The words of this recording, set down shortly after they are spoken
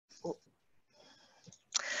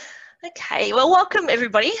Okay, well, welcome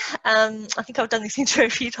everybody. I think I've done this intro a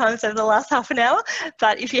few times over the last half an hour,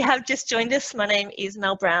 but if you have just joined us, my name is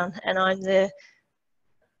Mel Brown and I'm the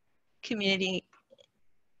community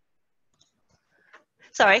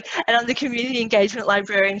engagement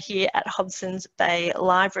librarian here at Hobsons Bay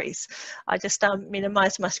Libraries. I just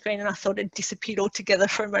minimised my screen and I thought it disappeared altogether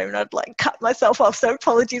for a moment. I'd like cut myself off, so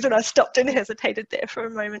apologies when I stopped and hesitated there for a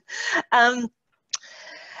moment. I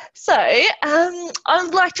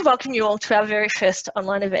would like to welcome you all to our very first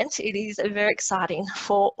online event. It is very exciting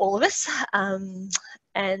for all of us. And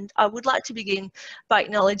I would like to begin by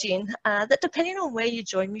acknowledging that depending on where you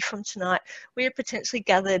join me from tonight, we are potentially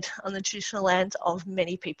gathered on the traditional lands of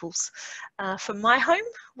many peoples. From my home,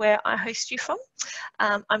 where I host you from,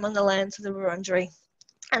 I'm on the lands of the Wurundjeri,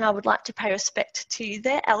 and I would like to pay respect to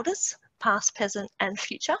their elders, past, present and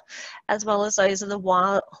future, as well as those of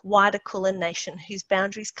the wider Kulin Nation, whose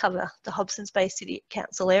boundaries cover the Hobsons Bay City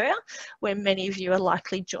Council area, where many of you are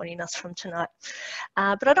likely joining us from tonight.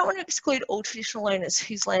 But I don't want to exclude all traditional owners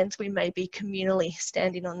whose lands we may be communally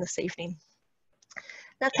standing on this evening.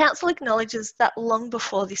 Now, Council acknowledges that long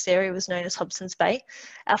before this area was known as Hobsons Bay,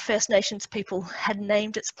 our First Nations people had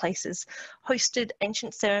named its places, hosted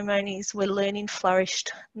ancient ceremonies where learning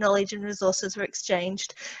flourished, knowledge and resources were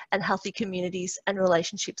exchanged, and healthy communities and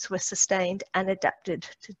relationships were sustained and adapted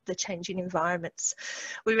to the changing environments.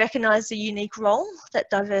 We recognise the unique role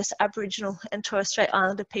that diverse Aboriginal and Torres Strait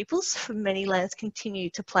Islander peoples from many lands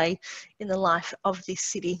continue to play in the life of this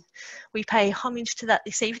city. We pay homage to that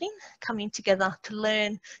this evening, coming together to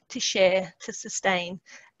learn, to share, to sustain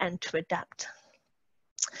and to adapt.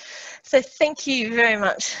 So thank you very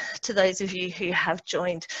much to those of you who have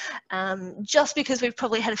joined. Just because we've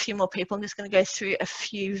probably had a few more people, I'm just going to go through a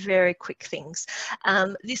few very quick things.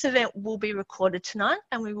 This event will be recorded tonight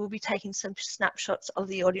and we will be taking some snapshots of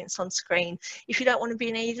the audience on screen. If you don't want to be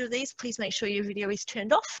in either of these, please make sure your video is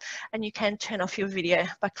turned off, and you can turn off your video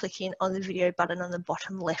by clicking on the video button on the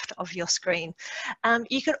bottom left of your screen.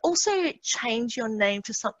 You can also change your name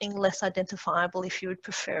to something less identifiable if you would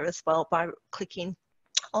prefer as well by clicking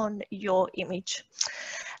on your image.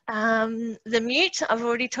 The mute, I've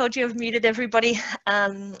already told you I've muted everybody,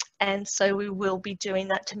 and so we will be doing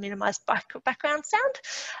that to minimise background sound.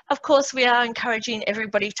 Of course, we are encouraging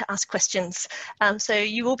everybody to ask questions, so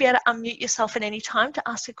you will be able to unmute yourself at any time to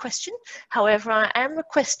ask a question. However, I am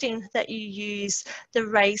requesting that you use the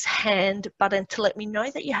raise hand button to let me know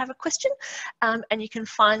that you have a question, and you can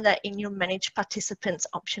find that in your manage participants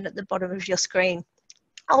option at the bottom of your screen.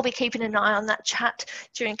 I'll be keeping an eye on that chat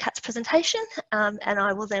during Kat's presentation, and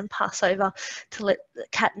I will then pass over to let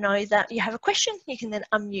Kat know that you have a question. You can then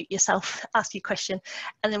unmute yourself, ask your question,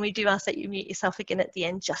 and then we do ask that you mute yourself again at the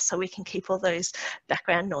end, just so we can keep all those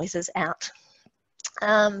background noises out.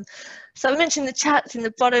 So I mentioned the chat's in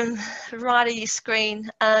the bottom right of your screen.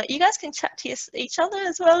 You guys can chat to each other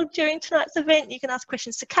as well during tonight's event. You can ask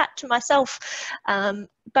questions to Kat, to myself,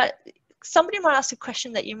 but somebody might ask a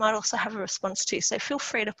question that you might also have a response to, so feel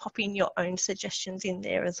free to pop in your own suggestions in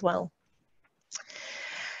there as well.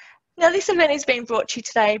 Now, this event is being brought to you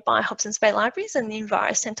today by Hobsons Bay Libraries and the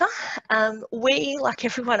Enviro Centre. We, like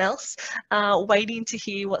everyone else, are waiting to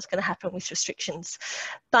hear what's going to happen with restrictions.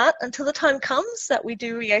 But until the time comes that we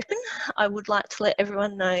do reopen, I would like to let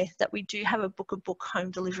everyone know that we do have a book home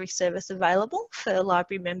delivery service available for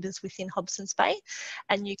library members within Hobsons Bay,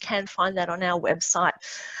 and you can find that on our website,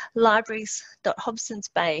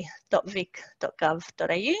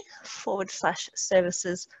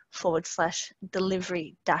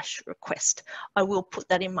 libraries.hobsonsbay.vic.gov.au/services/delivery-request. I will put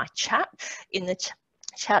that in my chat, in the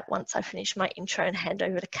chat once I finish my intro and hand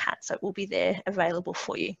over to Kat, so it will be there available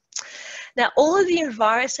for you. Now, all of the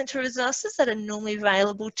Enviro Centre resources that are normally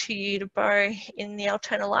available to you to borrow in the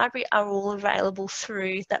Altona Library are all available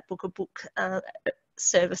through that book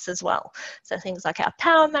service as well. So things like our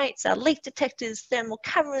power mates, our leak detectors, thermal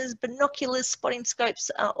cameras, binoculars, spotting scopes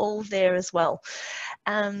are all there as well.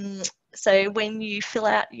 So when you fill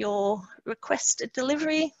out your request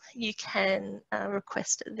delivery, you can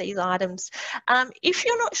request these items. If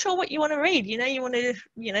you're not sure what you want to read, you want to,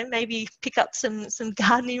 maybe pick up some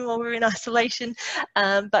gardening while we're in isolation,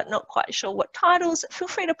 but not quite sure what titles, feel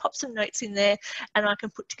free to pop some notes in there and I can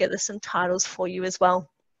put together some titles for you as well.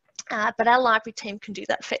 But our library team can do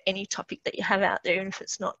that for any topic that you have out there, and if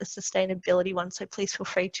it's not a sustainability one, so please feel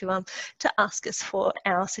free to ask us for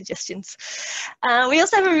our suggestions. We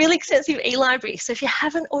also have a really extensive e-library, so if you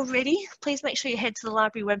haven't already, please make sure you head to the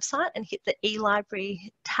library website and hit the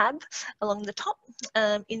e-library tab along the top.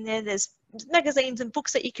 In there, there's magazines and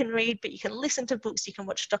books that you can read, but you can listen to books, you can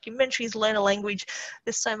watch documentaries, learn a language.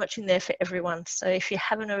 There's so much in there for everyone. So if you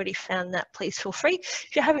haven't already found that, please feel free.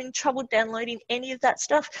 If you're having trouble downloading any of that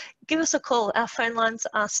stuff, give us a call. Our phone lines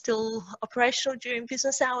are still operational during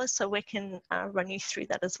business hours, so we can run you through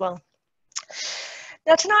that as well.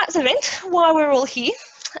 Now, tonight's event, why we're all here,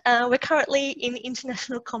 we're currently in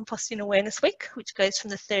International Composting Awareness Week, which goes from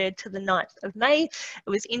the 3rd to the 9th of May. It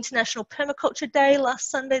was International Permaculture Day last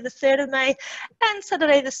Sunday, the 3rd of May, and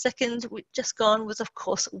Saturday the 2nd, which just gone, was of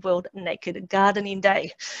course World Naked Gardening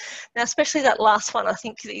Day. Now, especially that last one, I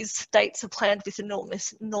think these dates are planned with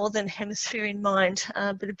enormous Northern Hemisphere in mind,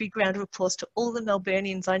 but a big round of applause to all the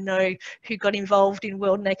Melburnians I know who got involved in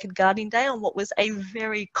World Naked Gardening Day on what was a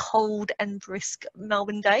very cold and brisk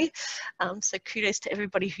Melbourne day. So kudos to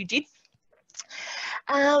everybody who did.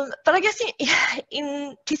 But I guess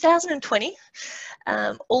in 2020,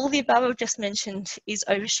 all the above I've just mentioned is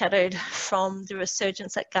overshadowed from the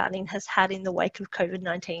resurgence that gardening has had in the wake of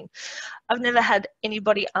COVID-19. I've never had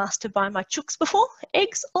anybody ask to buy my chooks before.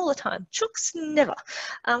 Eggs all the time, chooks never.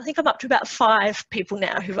 I think I'm up to about 5 people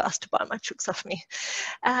now who've asked to buy my chooks off me.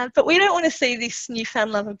 But we don't want to see this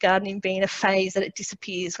newfound love of gardening being a phase that it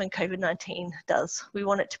disappears when COVID-19 does. We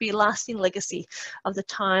want it to be a lasting legacy of the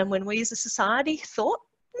time when we as a society thought,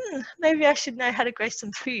 maybe I should know how to grow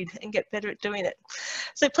some food and get better at doing it.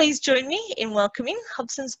 So please join me in welcoming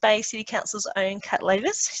Hobsons Bay City Council's own Kat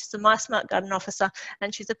Lavers. She's a My Smart Garden Officer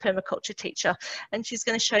and she's a permaculture teacher. And she's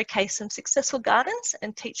going to showcase some successful gardens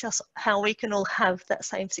and teach us how we can all have that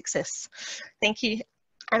same success. Thank you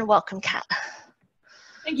and welcome, Kat.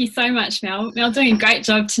 Thank you so much, Mel. Mel doing a great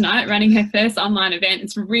job tonight running her first online event.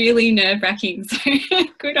 It's really nerve-wracking, so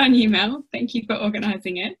good on you, Mel. Thank you for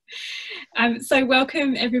organising it. So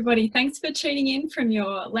welcome everybody. Thanks for tuning in from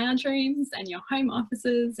your lounge rooms and your home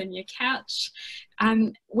offices and your couch.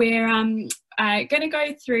 We're going to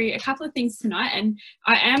go through a couple of things tonight, and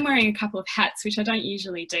I am wearing a couple of hats, which I don't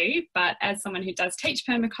usually do, but as someone who does teach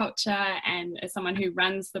permaculture and as someone who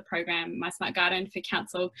runs the program My Smart Garden for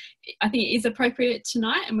Council, I think it is appropriate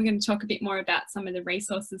tonight, and we're going to talk a bit more about some of the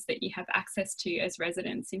resources that you have access to as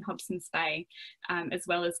residents in Hobsons Bay, as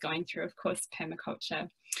well as going through, of course, permaculture.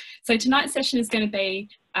 So tonight's session is going to be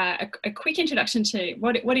a quick introduction to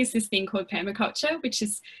what is this thing called permaculture, which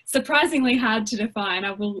is surprisingly hard to define,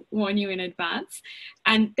 I will warn you in advance.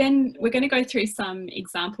 And then we're going to go through some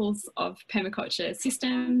examples of permaculture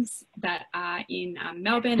systems that are in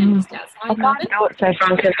Melbourne and just outside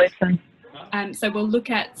Melbourne. So we'll look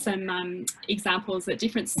at some examples at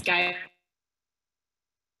different scales.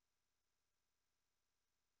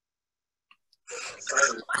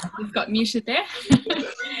 We've got muted there.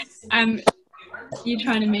 You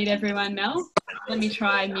trying to mute everyone, Mel? Let me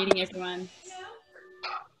try muting everyone.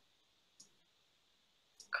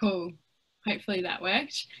 Cool. Hopefully that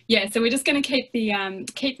worked. Yeah, so we're just going to keep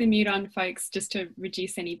the mute on, folks, just to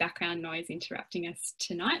reduce any background noise interrupting us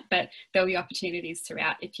tonight. But there'll be opportunities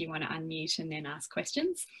throughout if you want to unmute and then ask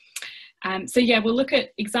questions. So yeah, we'll look at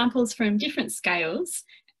examples from different scales.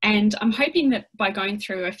 And I'm hoping that by going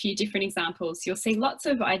through a few different examples, you'll see lots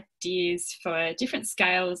of ideas for different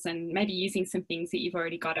scales and maybe using some things that you've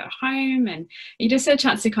already got at home. And you just have a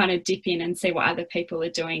chance to kind of dip in and see what other people are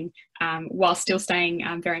doing while still staying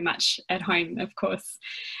very much at home, of course.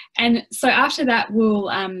 And so after that,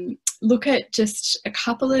 we'll look at just a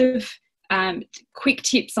couple of quick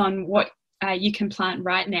tips on what you can plant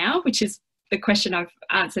right now, which is the question I've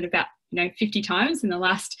answered about 50 times in the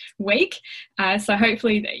last week. So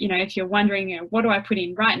hopefully, if you're wondering, what do I put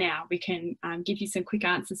in right now, we can give you some quick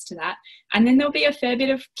answers to that. And then there'll be a fair bit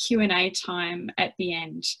of Q&A time at the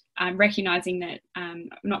end, recognising that I'm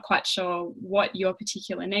not quite sure what your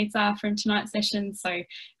particular needs are from tonight's session. So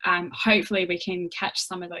hopefully we can catch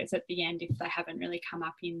some of those at the end if they haven't really come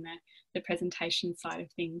up in the presentation side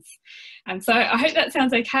of things. So I hope that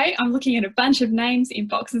sounds okay. I'm looking at a bunch of names in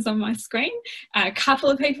boxes on my screen, a couple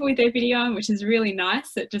of people with their video on, which is really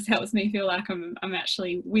nice. It just helps me feel like I'm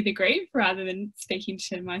actually with a group rather than speaking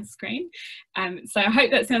to my screen. So I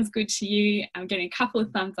hope that sounds good to you. I'm getting a couple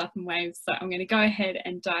of thumbs up and waves, so I'm going to go ahead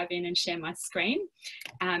and dive in and share my screen,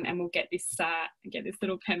 and we'll get this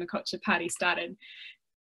little permaculture party started.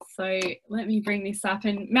 So let me bring this up,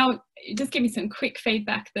 and Mel, just give me some quick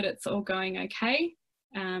feedback that it's all going okay,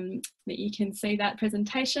 that you can see that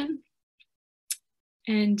presentation.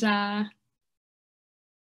 And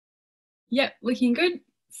yep, looking good.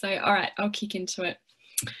 So all right, I'll kick into it.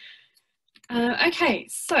 Okay,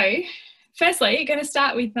 so firstly, you're going to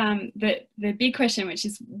start with the big question, which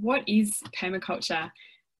is, what is permaculture?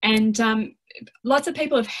 And lots of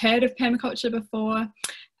people have heard of permaculture before.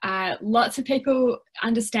 Lots of people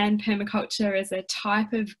understand permaculture as a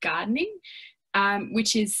type of gardening,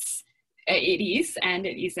 which is, it is and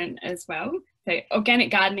it isn't as well. So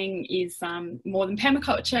organic gardening is more than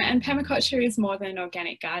permaculture, and permaculture is more than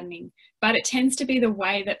organic gardening, but it tends to be the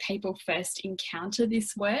way that people first encounter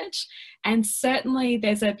this word. And certainly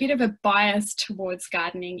there's a bit of a bias towards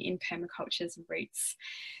gardening in permaculture's roots.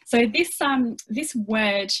 So this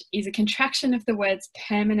word is a contraction of the words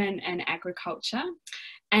permanent and agriculture.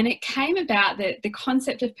 And it came about, the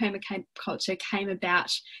concept of permaculture came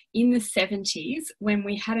about in the 70s when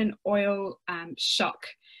we had an oil shock.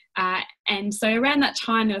 And so around that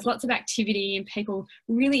time, there was lots of activity and people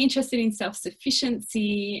really interested in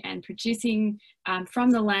self-sufficiency and producing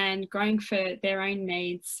from the land, growing for their own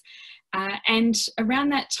needs. And around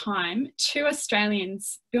that time, two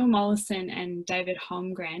Australians, Bill Mollison and David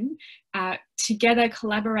Holmgren, together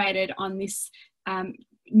collaborated on this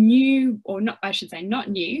new, or not, I should say not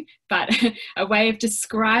new, but a way of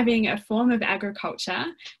describing a form of agriculture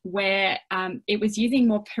where it was using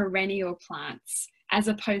more perennial plants as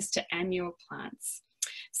opposed to annual plants.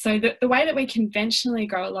 So the way that we conventionally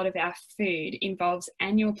grow a lot of our food involves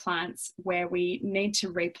annual plants where we need to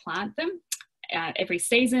replant them every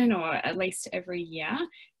season or at least every year.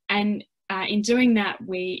 And in doing that,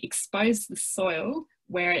 we expose the soil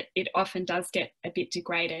where it often does get a bit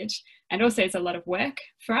degraded, and also is a lot of work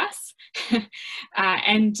for us.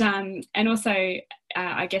 And also,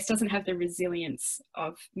 I guess, doesn't have the resilience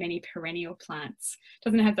of many perennial plants.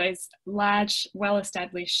 Doesn't have those large,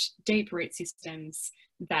 well-established, deep root systems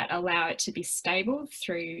that allow it to be stable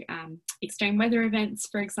through extreme weather events,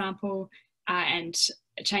 for example, and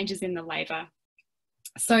changes in the laver.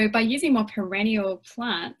 So by using more perennial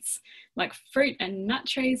plants, like fruit and nut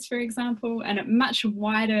trees, for example, and a much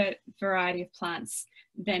wider variety of plants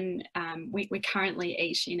than we currently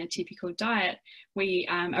eat in a typical diet, we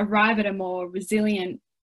arrive at a more resilient,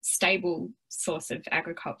 stable source of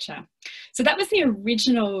agriculture. So that was the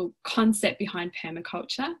original concept behind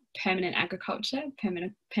permaculture, permanent agriculture,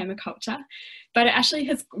 permaculture, but it actually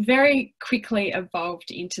has very quickly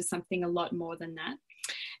evolved into something a lot more than that.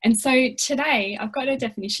 And so today I've got a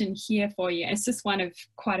definition here for you. It's just one of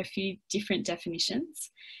quite a few different definitions.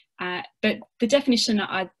 But the definition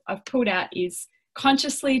I've pulled out is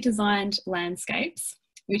consciously designed landscapes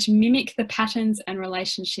which mimic the patterns and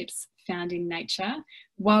relationships found in nature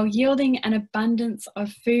while yielding an abundance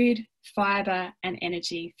of food, fibre and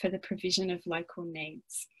energy for the provision of local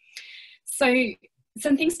needs. So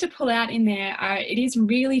some things to pull out in there are, it is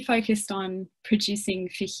really focused on producing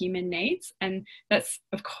for human needs, and that's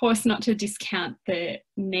of course not to discount the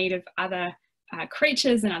need of other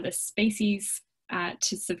creatures and other species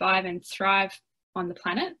to survive and thrive on the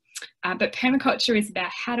planet. But permaculture is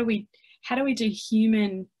about how do we do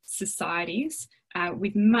human societies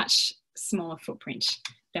with much smaller footprint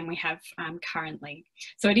than we have currently.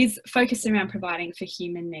 So it is focused around providing for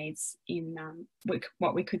human needs in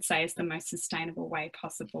what we could say is the most sustainable way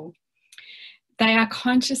possible. They are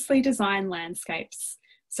consciously designed landscapes.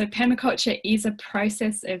 So permaculture is a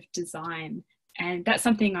process of design, and that's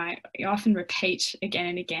something I often repeat again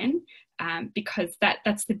and again because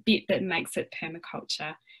that's the bit that makes it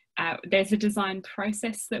permaculture. There's a design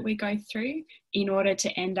process that we go through in order to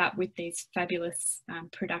end up with these fabulous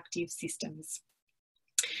productive systems.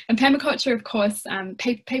 And permaculture, of course,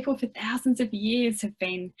 people for thousands of years have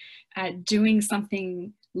been doing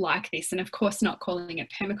something like this, and of course not calling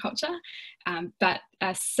it permaculture, but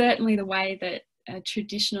certainly the way that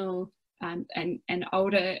traditional and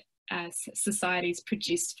older societies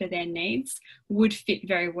produced for their needs would fit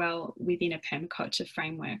very well within a permaculture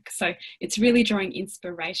framework. So it's really drawing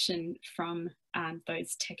inspiration from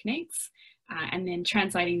those techniques and then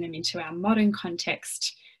translating them into our modern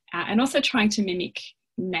context, and also trying to mimic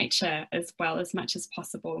nature as well as much as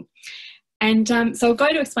possible. And so I'll go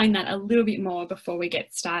to explain that a little bit more before we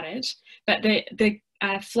get started. But the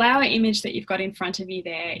flower image that you've got in front of you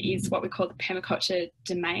there is what we call the permaculture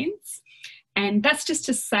domains. And that's just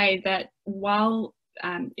to say that while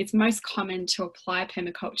it's most common to apply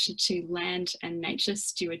permaculture to land and nature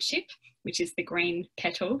stewardship, which is the green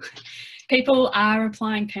petal, people are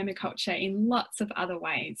applying permaculture in lots of other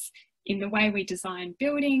ways, in the way we design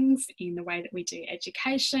buildings, in the way that we do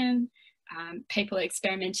education. People are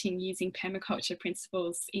experimenting using permaculture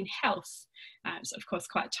principles in health. It's of course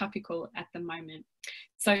quite topical at the moment.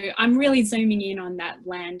 So I'm really zooming in on that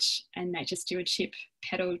land and nature stewardship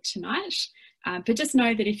petal tonight. But just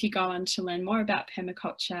know that if you go on to learn more about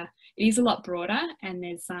permaculture, it is a lot broader and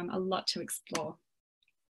there's a lot to explore.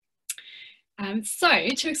 So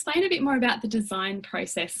to explain a bit more about the design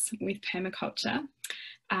process with permaculture,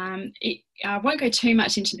 I won't go too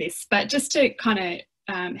much into this, but just to kind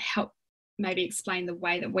of help maybe explain the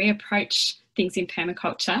way that we approach things in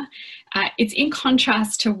permaculture, it's in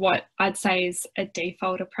contrast to what I'd say is a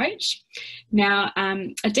default approach. Now,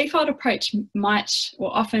 a default approach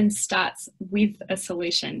often starts with a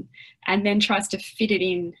solution and then tries to fit it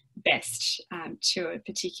in best to a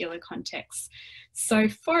particular context. So,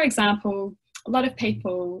 for example, a lot of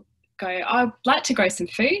people go, I'd like to grow some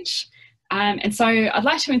food, and so I'd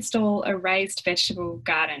like to install a raised vegetable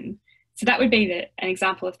garden. So that would be an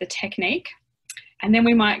example of the technique. And then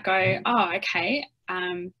we might go, oh, okay,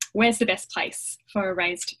 where's the best place for a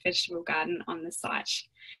raised vegetable garden on the site?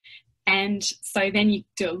 And so then you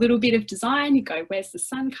do a little bit of design, you go, where's the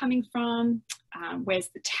sun coming from? Where's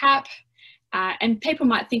the tap? And people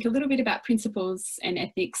might think a little bit about principles and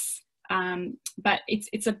ethics, but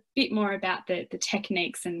it's a bit more about the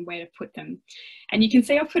techniques and where to put them. And you can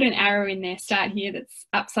see I've put an arrow in there, start here, that's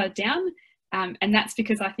upside down. And that's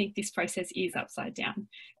because I think this process is upside down.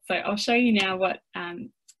 So I'll show you now what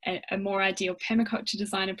a more ideal permaculture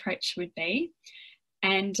design approach would be.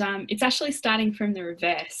 And it's actually starting from the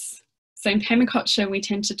reverse. So in permaculture, we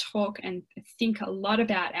tend to talk and think a lot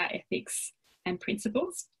about our ethics and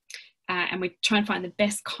principles. And we try and find the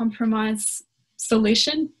best compromise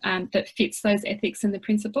solution that fits those ethics and the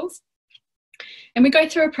principles. And we go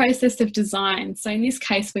through a process of design. So in this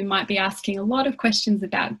case, we might be asking a lot of questions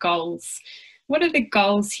about goals. What are the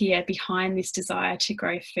goals here behind this desire to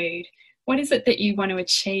grow food? What is it that you want to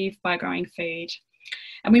achieve by growing food?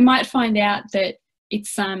 And we might find out that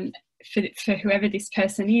it's, for whoever this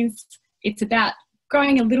person is, it's about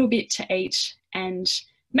growing a little bit to eat and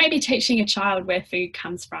maybe teaching a child where food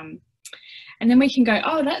comes from. And then we can go,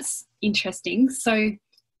 oh, that's interesting. So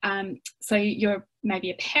you're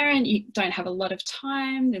maybe a parent, you don't have a lot of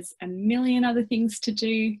time, there's a million other things to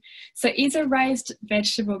do. So is a raised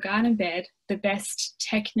vegetable garden bed the best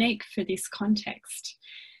technique for this context?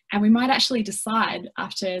 And we might actually decide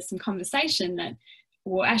after some conversation that,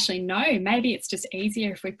 well, actually, no, maybe it's just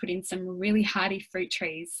easier if we put in some really hardy fruit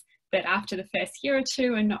trees that after the first year or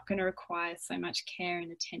two are not going to require so much care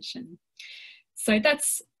and attention. So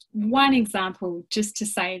that's one example, just to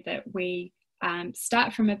say that we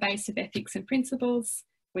start from a base of ethics and principles,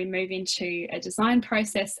 we move into a design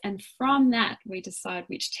process, and from that we decide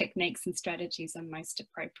which techniques and strategies are most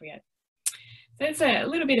appropriate. So there's a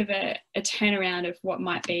little bit of a turnaround of what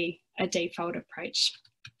might be a default approach.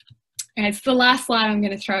 And it's the last slide I'm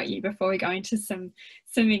going to throw at you before we go into some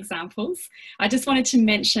examples. I just wanted to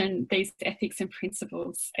mention these ethics and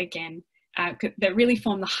principles again, that really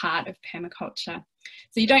form the heart of permaculture.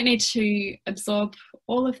 So you don't need to absorb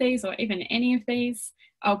all of these or even any of these.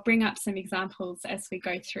 I'll bring up some examples as we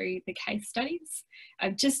go through the case studies.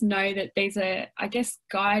 Just know that these are, I guess,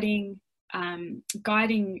 guiding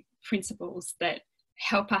principles that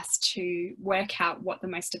help us to work out what the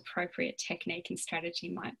most appropriate technique and strategy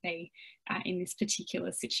might be in this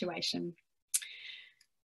particular situation.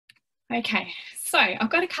 Okay, so I've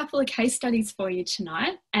got a couple of case studies for you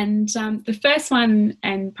tonight, and the first one,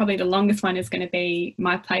 and probably the longest one, is going to be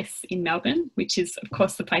my place in Melbourne, which is of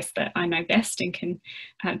course the place that I know best and can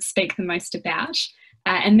speak the most about.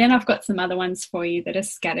 And then I've got some other ones for you that are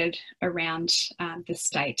scattered around the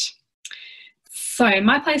state. So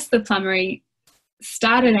my place, the Plummery,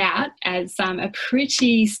 started out as a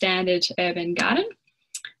pretty standard urban garden,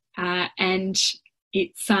 and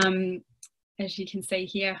it's, as you can see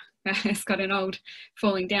here, it's got an old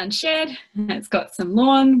falling down shed, it's got some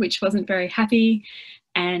lawn which wasn't very happy,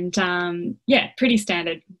 and yeah, pretty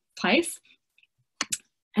standard place.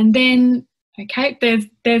 And then, okay,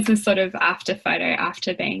 there's a sort of after photo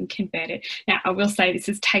after being converted. Now I will say this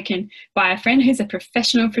is taken by a friend who's a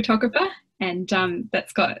professional photographer, and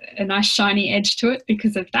that's got a nice shiny edge to it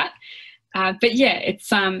because of that. But yeah,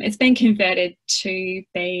 it's been converted to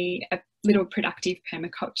be a little productive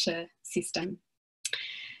permaculture system.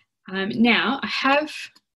 Now I have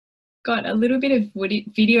got a little bit of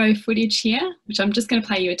video footage here, which I'm just going to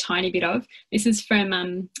play you a tiny bit of. This is from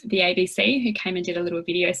the ABC, who came and did a little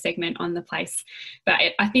video segment on the place, but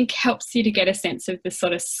it, I think, helps you to get a sense of the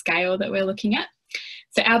sort of scale that we're looking at.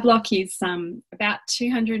 So our block is about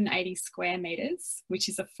 280 square metres, which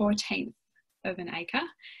is a 14th of an acre,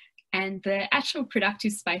 and the actual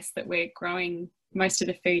productive space that we're growing most of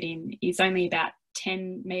the food in is only about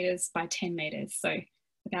 10 metres by 10 metres, so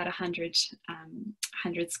about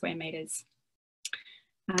 100 square metres.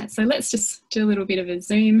 So let's just do a little bit of a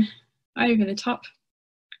zoom over the top.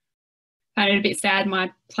 I find it a bit sad,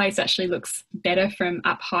 my place actually looks better from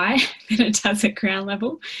up high than it does at ground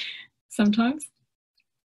level. sometimes.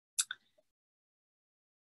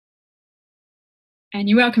 And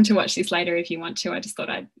you're welcome to watch this later if you want to. I just thought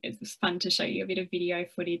it was fun to show you a bit of video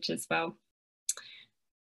footage as well.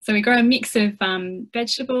 So we grow a mix of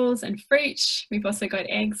vegetables and fruit. We've also got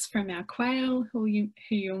eggs from our quail, who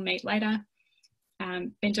you'll meet later.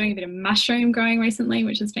 Been doing a bit of mushroom growing recently,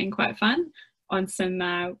 which has been quite fun, on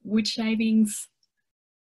some wood shavings.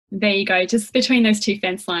 There you go, just between those two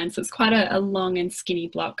fence lines. So it's quite a long and skinny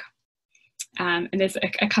block. And there's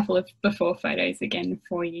a couple of before photos again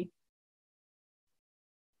for you.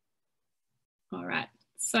 All right,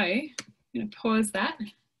 so I'm going to pause that.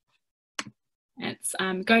 Let's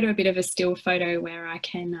go to a bit of a still photo where I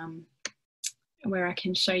can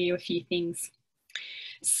show you a few things.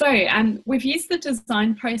 So we've used the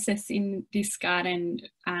design process in this garden.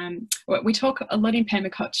 We talk a lot in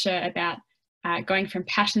permaculture about going from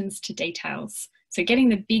patterns to details. So getting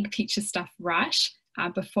the big picture stuff right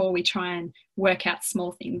before we try and work out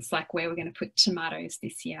small things like where we're going to put tomatoes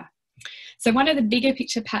this year. So one of the bigger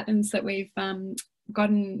picture patterns that we've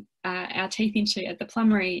gotten our teeth into at the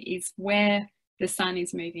Plummery is where the sun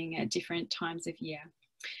is moving at different times of year.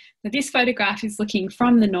 Now, this photograph is looking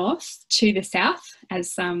from the north to the south,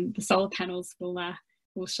 as the solar panels will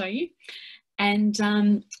show you.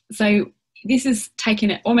 And so this is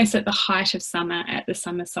taken almost at the height of summer, at the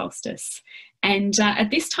summer solstice. And at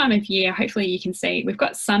this time of year, hopefully you can see, we've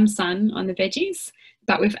got some sun on the veggies,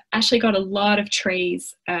 but we've actually got a lot of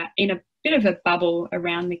trees in a bit of a bubble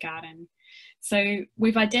around the garden. So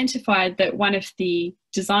we've identified that one of the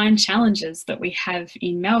design challenges that we have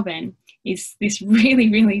in Melbourne is this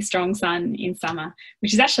really, really strong sun in summer,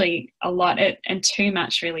 which is actually a lot and too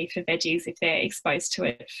much really for veggies if they're exposed to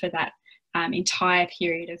it for that entire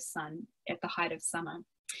period of sun at the height of summer.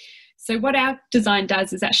 So what our design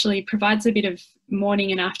does is actually provides a bit of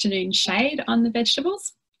morning and afternoon shade on the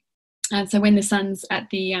vegetables. So when the sun's at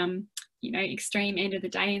the extreme end of the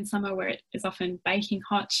day in summer, where it is often baking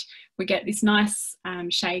hot, we get this nice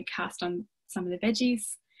shade cast on some of the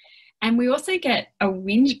veggies. And we also get a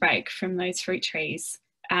windbreak from those fruit trees,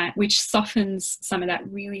 which softens some of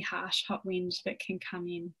that really harsh hot wind that can come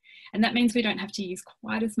in. And that means we don't have to use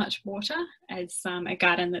quite as much water as a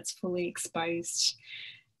garden that's fully exposed.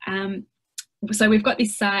 So we've got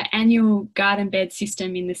this annual garden bed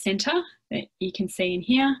system in the centre that you can see in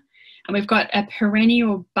here. And we've got a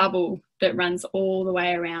perennial bubble that runs all the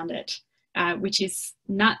way around it, which is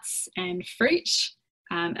nuts and fruit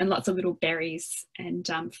and lots of little berries and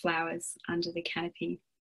flowers under the canopy.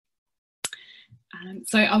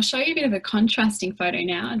 So I'll show you a bit of a contrasting photo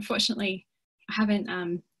now. Unfortunately, I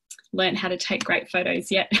haven't learned how to take great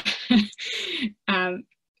photos yet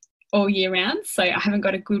all year round, so I haven't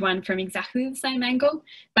got a good one from exactly the same angle,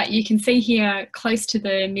 but you can see here close to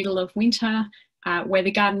the middle of winter where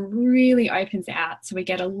the garden really opens out, so we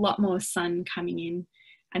get a lot more sun coming in,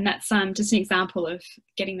 and that's just an example of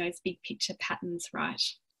getting those big picture patterns right.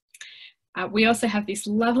 We also have this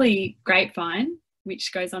lovely grapevine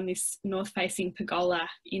which goes on this north-facing pergola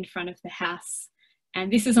in front of the house.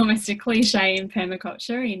 And this is almost a cliche in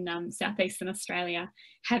permaculture in southeastern Australia,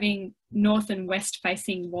 having north and west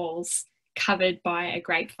facing walls covered by a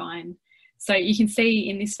grapevine. So you can see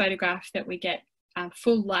in this photograph that we get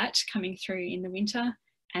full light coming through in the winter,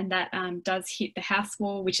 and that does hit the house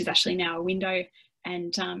wall, which is actually now a window,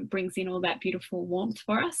 and brings in all that beautiful warmth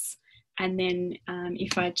for us. And then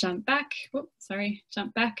if I jump back,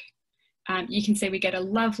 you can see we get a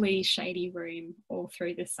lovely shady room all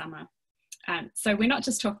through the summer. So we're not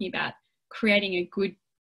just talking about creating a good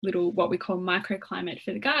little, what we call microclimate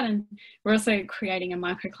for the garden, we're also creating a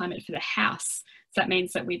microclimate for the house. So that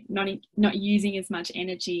means that we're not using as much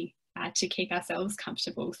energy to keep ourselves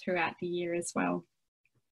comfortable throughout the year as well.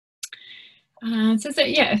 So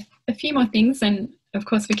yeah, a few more things, and of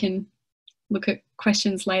course we can look at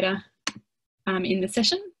questions later in the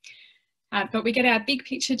session. But we get our big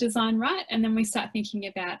picture design right, and then we start thinking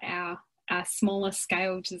about our smaller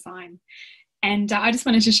scale design. And I just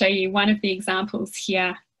wanted to show you one of the examples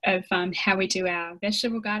here of how we do our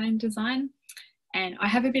vegetable garden design. And I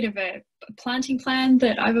have a bit of a planting plan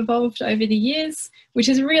that I've evolved over the years, which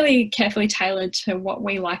is really carefully tailored to what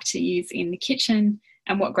we like to use in the kitchen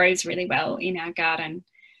and what grows really well in our garden.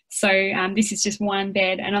 So this is just one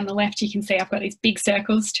bed, and on the left you can see I've got these big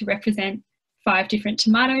circles to represent 5 different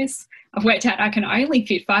tomatoes. I've worked out I can only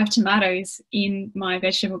fit 5 tomatoes in my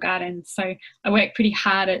vegetable garden, so I work pretty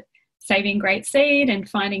hard at saving great seed and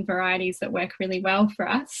finding varieties that work really well for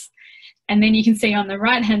us. And then you can see on the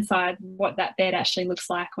right hand side what that bed actually looks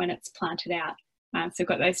like when it's planted out. So we've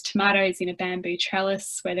got those tomatoes in a bamboo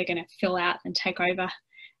trellis where they're going to fill out and take over.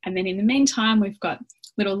 And then in the meantime, we've got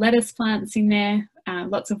little lettuce plants in there,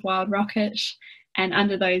 lots of wild rocket, and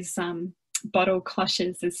under those bottle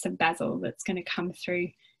cloches there's some basil that's going to come through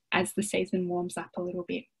as the season warms up a little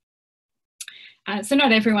bit. So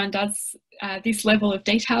not everyone does this level of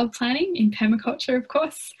detailed planning in permaculture, of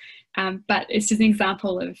course, but it's just an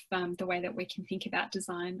example of the way that we can think about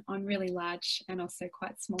design on really large and also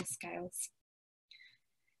quite small scales.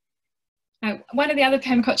 One of the other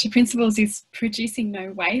permaculture principles is producing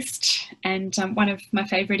no waste, and one of my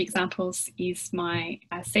favourite examples is my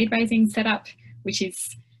seed raising setup, which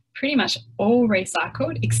is pretty much all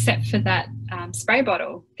recycled except for that spray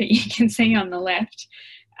bottle that you can see on the left.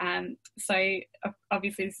 So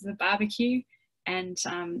obviously this is a barbecue, and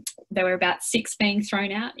there were about 6 being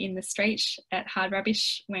thrown out in the street at Hard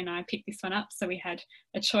Rubbish when I picked this one up. So we had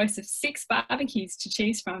a choice of 6 barbecues to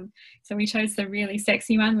choose from. So we chose the really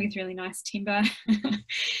sexy one with really nice timber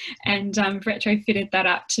and retrofitted that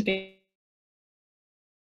up to be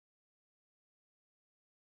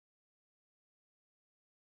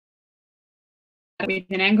with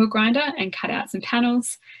an angle grinder and cut out some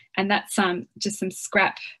panels, and that's just some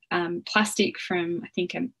scrap plastic from, I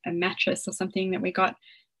think, a mattress or something that we got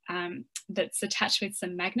that's attached with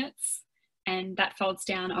some magnets, and that folds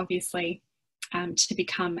down obviously to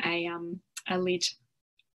become a lid.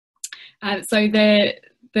 So the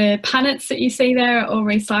punnets that you see there are all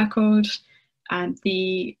recycled.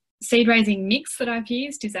 The seed raising mix that I've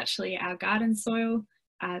used is actually our garden soil,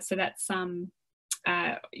 so that's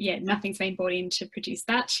yeah, nothing's been bought in to produce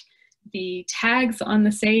that. The tags on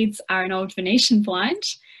the seeds are an old Venetian blind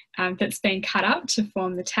that's been cut up to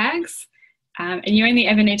form the tags. And you only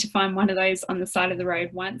ever need to find one of those on the side of the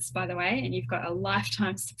road once, by the way, and you've got a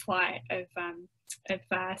lifetime supply of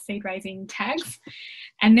seed raising tags.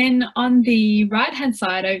 And then on the right hand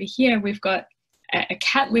side over here, we've got a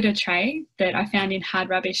cat litter tray that I found in Hard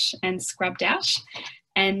Rubbish and scrubbed out.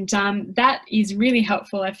 And that is really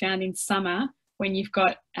helpful, I found, in summer when you've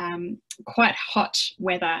got quite hot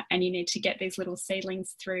weather and you need to get these little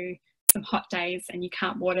seedlings through some hot days and you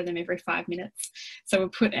can't water them every 5 minutes. So we'll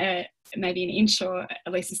put maybe an inch or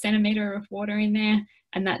at least a centimetre of water in there,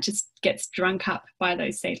 and that just gets drunk up by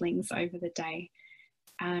those seedlings over the day.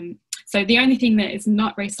 So the only thing that is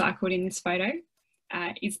not recycled in this photo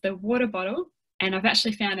is the water bottle, and I've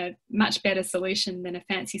actually found a much better solution than a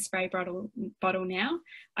fancy spray bottle now.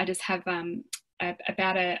 I just have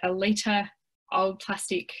about a litre old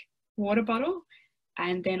plastic water bottle,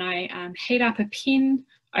 and then I heat up a pin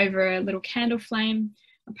over a little candle flame.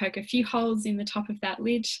 I poke a few holes in the top of that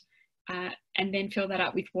lid and then fill that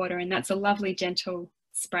up with water, and that's a lovely gentle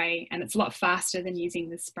spray, and it's a lot faster than using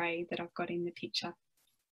the spray that I've got in the picture.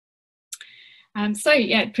 So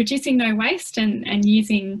yeah, producing no waste and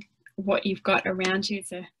using what you've got around you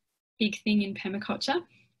is a big thing in permaculture.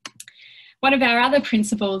 One of our other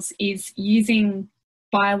principles is using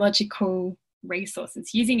biological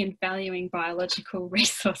resources, using and valuing biological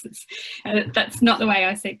resources. That's not the way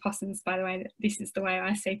I see possums, by the way. This is the way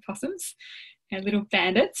I see possums. Little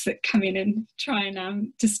bandits that come in and try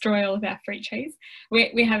and destroy all of our fruit trees.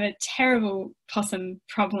 We have a terrible possum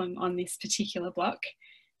problem on this particular block.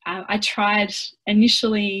 I tried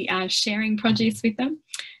initially sharing produce with them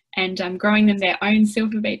and growing them their own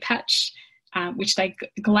silver beet patch, which they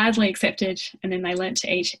gladly accepted, and then they learnt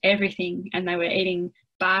to eat everything, and they were eating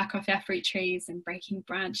bark off our fruit trees and breaking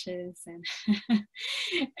branches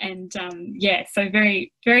and yeah, so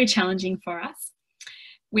very, very challenging for us.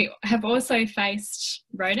 We have also faced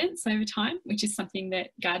rodents over time, which is something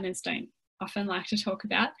that gardeners don't often like to talk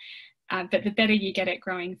about, but the better you get at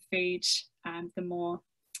growing food, the more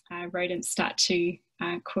rodents start to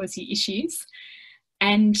cause you issues.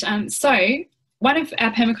 And so one of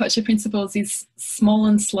our permaculture principles is small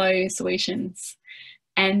and slow solutions.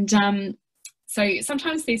 And so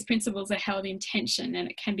sometimes these principles are held in tension, and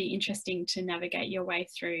it can be interesting to navigate your way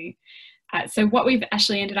through. So what we've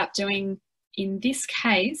actually ended up doing in this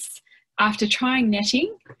case, after trying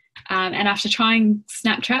netting and after trying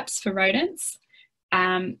snap traps for rodents,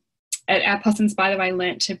 our possums, by the way,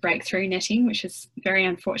 learnt to break through netting, which is very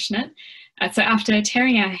unfortunate. So after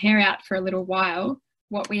tearing our hair out for a little while,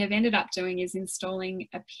 what we have ended up doing is installing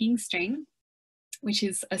a ping string, which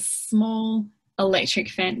is a small electric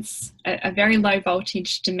fence, a very low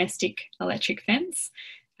voltage domestic electric fence,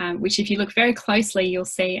 which if you look very closely, you'll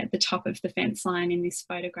see at the top of the fence line in this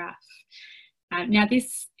photograph. Now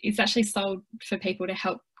this is actually sold for people to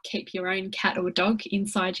help keep your own cat or dog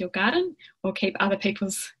inside your garden, or keep other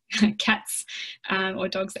people's cats or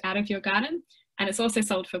dogs out of your garden. And it's also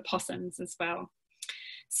sold for possums as well.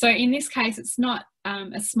 So in this case, it's not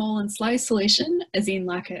a small and slow solution, as in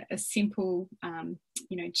like a simple,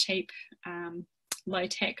 you know, cheap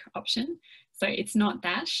low-tech option. So it's not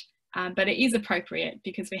that, but it is appropriate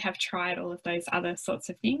because we have tried all of those other sorts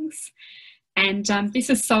of things. And this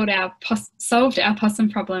has solved our possum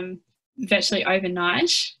problem virtually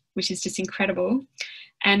overnight, which is just incredible.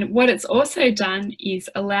 And what it's also done is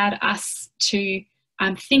allowed us to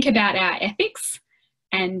think about our ethics.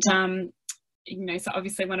 And, you know, so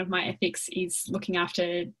obviously one of my ethics is looking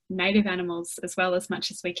after native animals as well as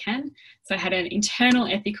much as we can. So I had an internal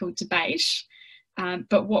ethical debate,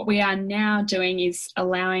 but what we are now doing is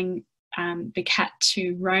allowing the cat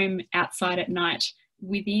to roam outside at night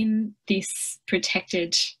within this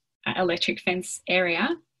protected electric fence area,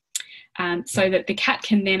 so that the cat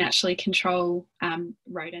can then actually control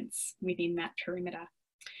rodents within that perimeter.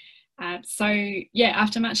 So yeah,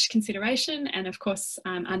 after much consideration and of course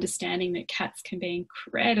understanding that cats can be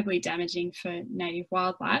incredibly damaging for native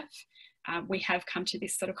wildlife, we have come to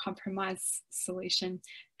this sort of compromise solution,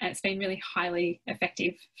 and it's been really highly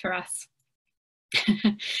effective for us.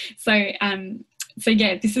 So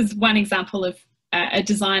yeah, this is one example of a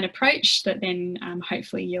design approach that then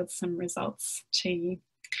hopefully yields some results to you.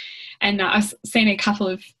 And I've seen a couple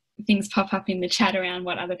of things pop up in the chat around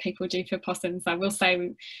what other people do for possums. I will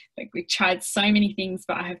say we've tried so many things,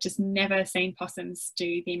 but I have just never seen possums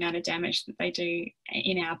do the amount of damage that they do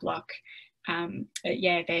in our block.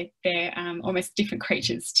 Yeah, they're almost different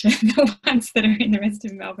creatures to the ones that are in the rest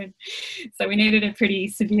of Melbourne. So we needed a pretty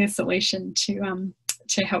severe solution to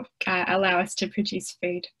help allow us to produce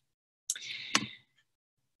food.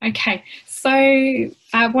 Okay, so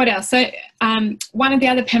what else? So one of the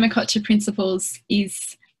other permaculture principles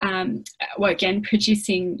is, well, again,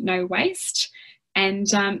 producing no waste. And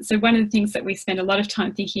so one of the things that we spend a lot of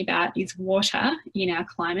time thinking about is water in our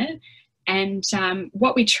climate. And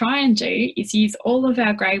what we try and do is use all of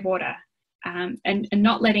our grey water and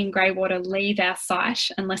not letting grey water leave our site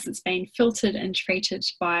unless it's been filtered and treated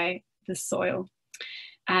by the soil.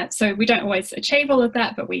 So we don't always achieve all of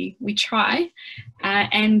that, but we try.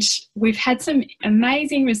 And we've had some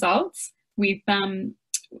amazing results with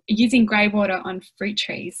using grey water on fruit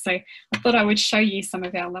trees. So I thought I would show you some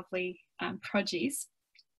of our lovely produce.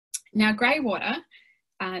 Now, grey water,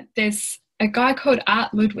 there's a guy called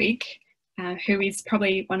Art Ludwig, who is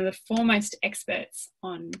probably one of the foremost experts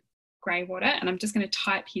on grey water. And I'm just going to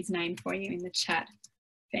type his name for you in the chat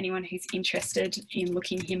for anyone who's interested in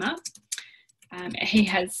looking him up. He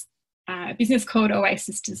has a business called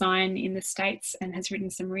Oasis Design in the States and has written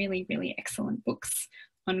some really, really excellent books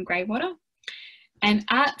on grey water. And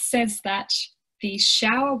Art says that the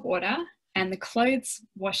shower water and the clothes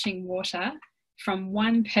washing water from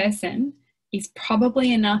one person is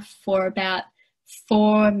probably enough for about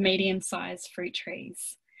 4 medium-sized fruit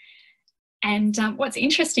trees. And what's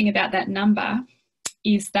interesting about that number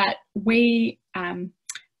is that we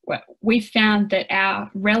found that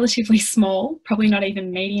our relatively small, probably not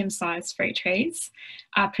even medium-sized fruit trees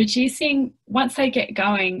are producing, once they get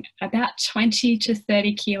going, about 20 to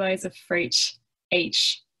 30 kilos of fruit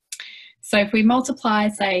each. So if we multiply,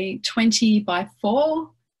 say, 20 by 4,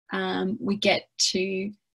 we get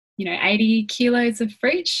to, 80 kilos of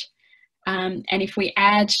fruit. And if we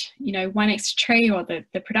add, one extra tree, or the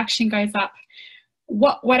production goes up,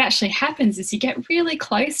 what actually happens is you get really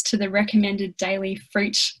close to the recommended daily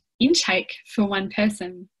fruit intake for one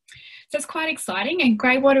person. So it's quite exciting, and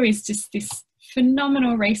grey water is just this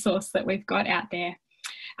phenomenal resource that we've got out there.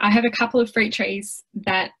 I have a couple of fruit trees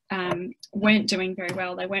that weren't doing very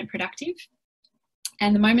well, they weren't productive.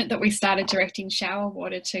 And the moment that we started directing shower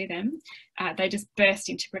water to them, they just burst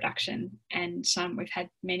into production, and we've had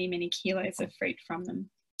many, many kilos of fruit from them.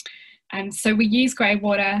 And so we use grey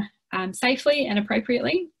water safely and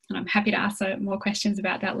appropriately, and I'm happy to answer more questions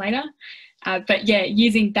about that later. But yeah,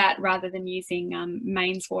 using that rather than using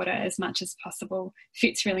mains water as much as possible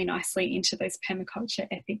fits really nicely into those permaculture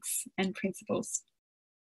ethics and principles.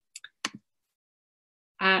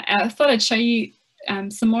 I thought I'd show you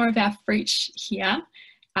some more of our fruit here.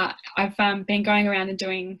 I've been going around and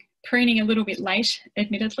doing pruning a little bit late,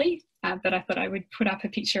 admittedly, but I thought I would put up a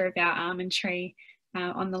picture of our almond tree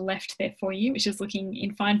on the left there for you, which is looking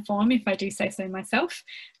in fine form, if I do say so myself,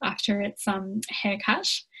 after its haircut.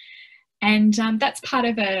 And that's part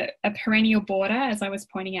of a perennial border, as I was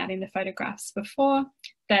pointing out in the photographs before,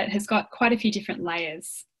 that has got quite a few different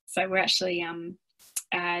layers. So we're actually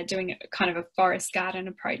doing a kind of a forest garden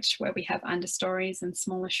approach where we have understories and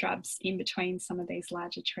smaller shrubs in between some of these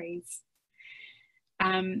larger trees.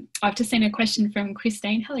 I've just seen a question from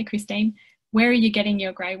Christine. Hello, Christine. Where are you getting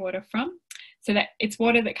your grey water from? So that it's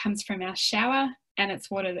water that comes from our shower, and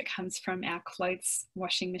it's water that comes from our clothes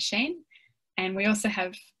washing machine. And we also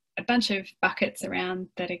have a bunch of buckets around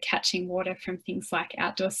that are catching water from things like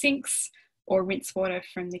outdoor sinks or rinse water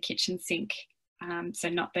from the kitchen sink. So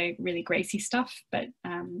not the really greasy stuff, but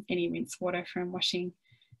any rinse water from washing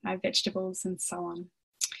vegetables and so on.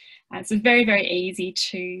 So it's very, very easy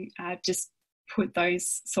to just put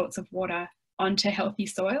those sorts of water onto healthy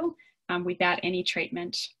soil without any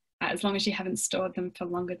treatment, as long as you haven't stored them for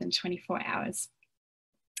longer than 24 hours.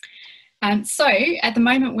 So at the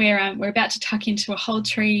moment we're about to tuck into a whole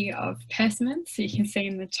tree of persimmons, so you can see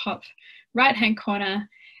in the top right hand corner,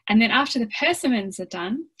 and then after the persimmons are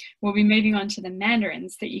done, we'll be moving on to the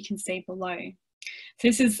mandarins that you can see below. So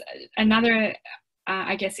this is another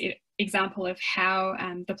I guess example of how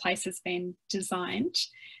the place has been designed.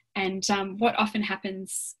 And what often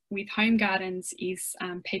happens with home gardens is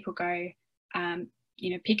people go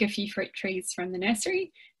pick a few fruit trees from the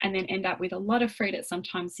nursery and then end up with a lot of fruit at some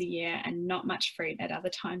times of year and not much fruit at other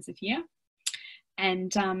times of year.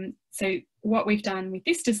 And so what we've done with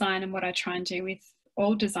this design, and what I try and do with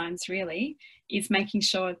all designs really, is making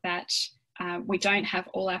sure that we don't have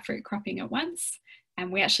all our fruit cropping at once,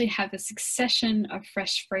 and we actually have a succession of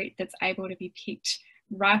fresh fruit that's able to be picked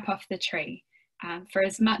ripe off the tree for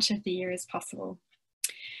as much of the year as possible.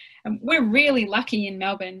 We're really lucky in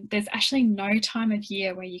Melbourne. There's actually no time of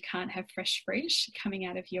year where you can't have fresh fruit coming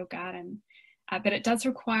out of your garden, but it does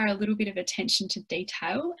require a little bit of attention to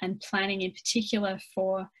detail and planning, in particular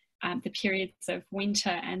for the periods of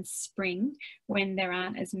winter and spring when there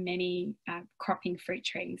aren't as many cropping fruit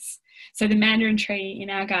trees. So the mandarin tree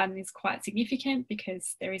in our garden is quite significant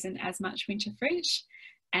because there isn't as much winter fruit.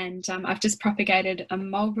 And I've just propagated a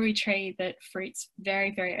mulberry tree that fruits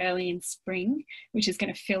very, very early in spring, which is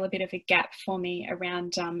going to fill a bit of a gap for me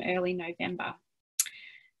around early November.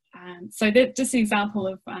 So that's just an example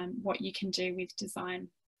of what you can do with design.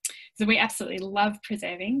 So we absolutely love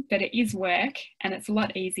preserving, but it is work, and it's a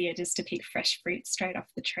lot easier just to pick fresh fruit straight off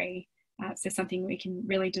the tree. So something we can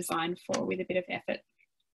really design for with a bit of effort.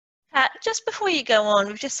 Just before you go on,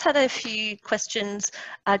 we've just had a few questions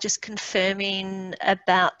just confirming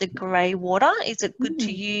about the grey water. Is it good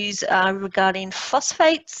to use regarding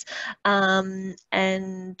phosphates?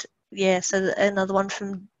 And yeah, so another one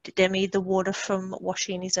from Demi, the water from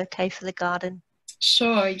washing is okay for the garden.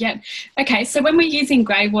 Sure, yeah. Okay, so when we're using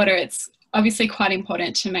grey water, it's obviously quite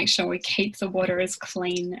important to make sure we keep the water as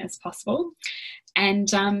clean as possible. And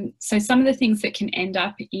so some of the things that can end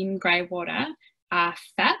up in grey water are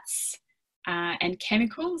fats and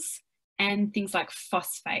chemicals, and things like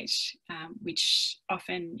phosphate, which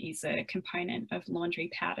often is a component of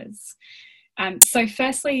laundry powders. So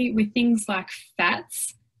firstly, with things like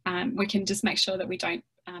fats, we can just make sure that we don't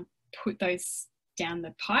put those down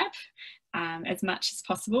the pipe as much as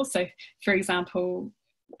possible. So for example,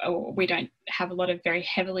 we don't have a lot of very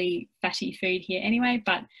heavily fatty food here anyway,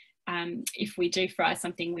 but if we do fry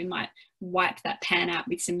something, we might wipe that pan out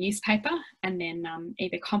with some newspaper and then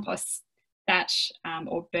either compost that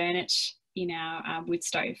or burn it in our wood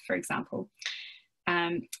stove, for example.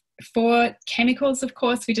 For chemicals, of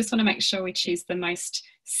course, we just want to make sure we choose the most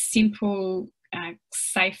simple,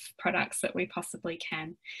 safe products that we possibly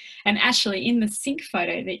can. And actually, in the sink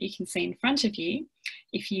photo that you can see in front of you,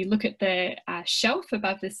 if you look at the shelf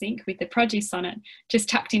above the sink with the produce on it, just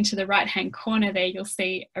tucked into the right hand corner there, you'll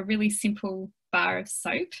see a really simple bar of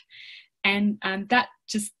soap. And that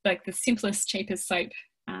just like the simplest, cheapest soap,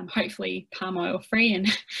 hopefully palm oil free and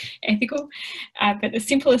ethical, but the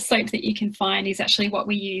simplest soap that you can find is actually what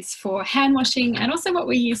we use for hand washing, and also what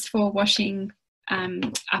we use for washing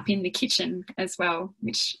up in the kitchen as well,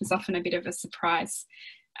 which is often a bit of a surprise.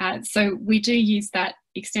 So we do use that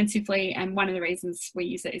extensively, and one of the reasons we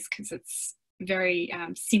use it is because it's very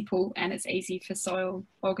simple and it's easy for soil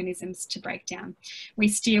organisms to break down. We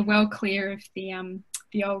steer well clear of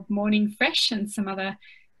the old Morning Fresh and some other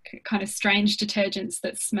kind of strange detergents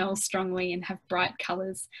that smell strongly and have bright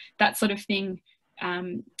colours. That sort of thing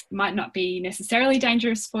might not be necessarily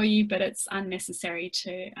dangerous for you, but it's unnecessary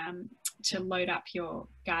to load up your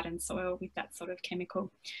garden soil with that sort of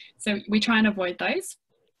chemical. So we try and avoid those.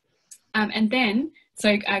 And then,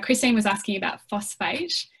 so Christine was asking about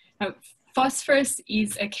phosphate. Phosphorus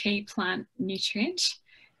is a key plant nutrient,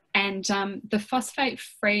 and the phosphate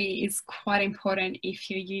free is quite important if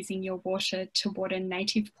you're using your water to water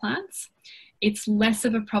native plants. It's less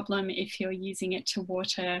of a problem if you're using it to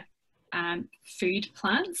water food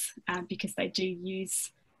plants because they do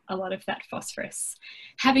use a lot of that phosphorus.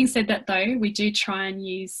 Having said that though, we do try and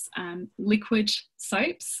use liquid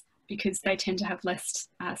soaps because they tend to have less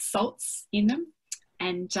salts in them.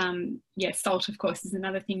 And yeah, salt of course is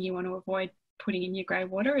another thing you want to avoid putting in your grey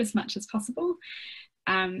water as much as possible.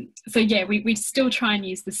 So yeah, we still try and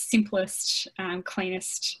use the simplest,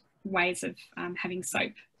 cleanest ways of having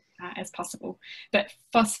soap as possible. But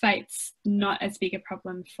phosphate's not as big a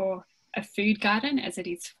problem for a food garden as it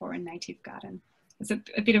is for a native garden. It's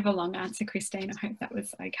a bit of a long answer, Christine. I hope that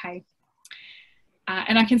was okay.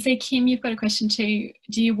 And I can see, Kim, you've got a question too.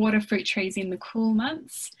 Do you water fruit trees in the cool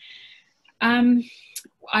months?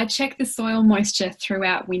 I check the soil moisture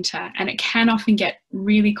throughout winter, and it can often get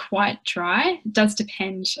really quite dry. It does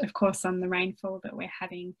depend, of course, on the rainfall that we're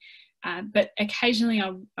having. But occasionally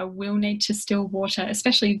I will need to still water,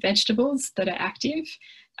 especially vegetables that are active.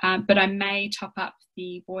 But I may top up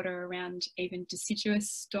the water around even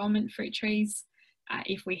deciduous dormant fruit trees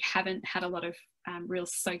if we haven't had a lot of real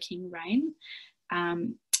soaking rain,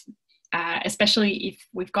 especially if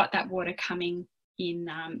we've got that water coming in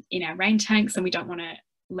our rain tanks and we don't want to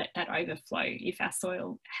let that overflow if our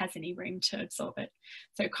soil has any room to absorb it.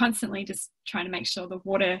 So constantly just trying to make sure the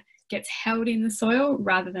water gets held in the soil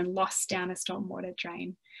rather than lost down a stormwater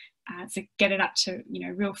drain. So get it up to, you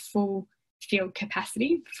know, real full field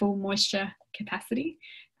capacity, full moisture capacity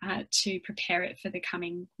to prepare it for the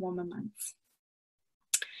coming warmer months.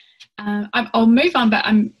 I'll move on, but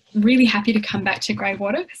I'm really happy to come back to grey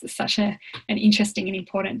water because it's such an interesting and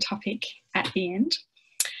important topic at the end.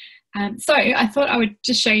 So I thought I would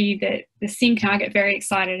just show you the sink. I get very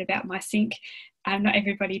excited about my sink. Not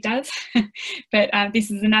everybody does, but this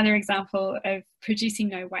is another example of producing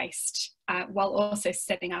no waste while also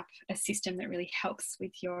setting up a system that really helps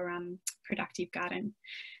with your productive garden.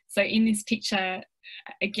 So in this picture,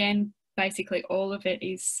 again, basically all of it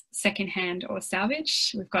is secondhand or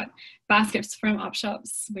salvage. We've got baskets from op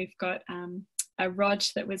shops. We've got a rod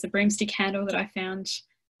that was a broomstick handle that I found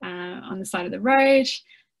on the side of the road.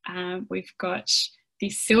 We've got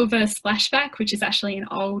this silver splashback, which is actually an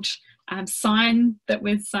old sign that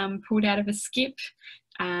was pulled out of a skip.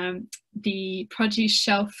 The produce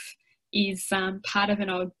shelf is part of an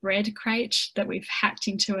old bread crate that we've hacked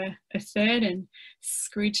into a third and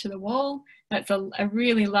screwed to the wall. That's a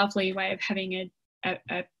really lovely way of having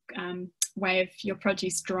a way of your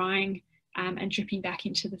produce drying and dripping back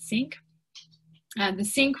into the sink. The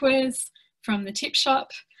sink was from the tip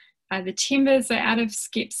shop. The timbers are out of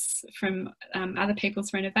skips from other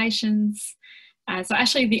people's renovations. So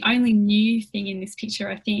actually the only new thing in this picture,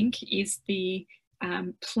 I think, is the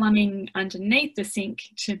plumbing underneath the sink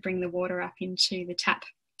to bring the water up into the tap.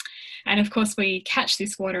 And of course we catch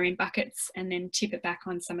this water in buckets and then tip it back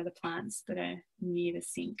on some of the plants that are near the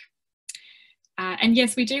sink. And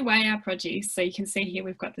yes, we do weigh our produce. So you can see here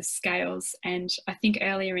we've got the scales, and I think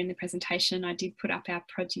earlier in the presentation I did put up our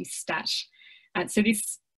produce stat. So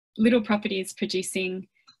this little property is producing,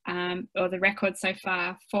 or the record so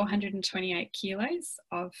far, 428 kilos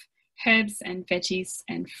of herbs and veggies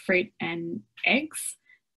and fruit and eggs.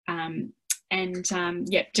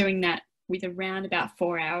 Yeah, doing that with around about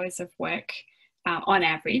 4 hours of work on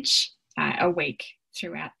average a week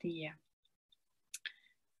throughout the year.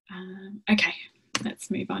 Okay,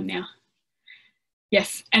 let's move on now.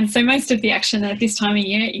 Yes, and so most of the action at this time of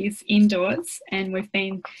year is indoors, and we've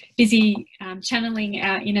been busy channeling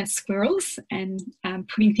our inner squirrels and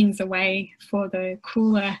putting things away for the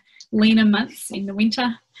cooler, leaner months in the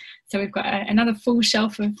winter. So we've got another full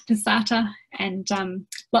shelf of passata and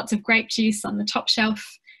lots of grape juice on the top shelf,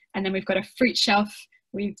 and then we've got a fruit shelf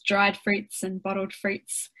with dried fruits and bottled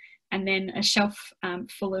fruits, and then a shelf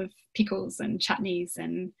full of pickles and chutneys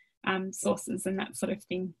and sauces and that sort of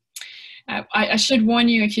thing. I should warn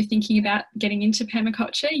you, if you're thinking about getting into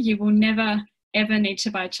permaculture, you will never ever need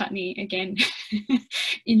to buy chutney again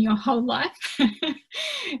in your whole life.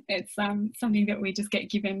 It's something that we just get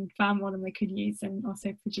given far more than we could use, and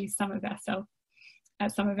also produce some of ourselves,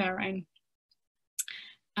 some of our own.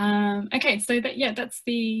 Okay, so that's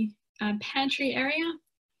the pantry area.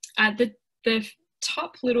 The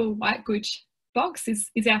top little white goods box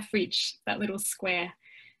is our fridge, that little square.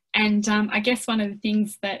 And I guess one of the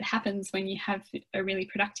things that happens when you have a really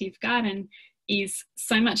productive garden is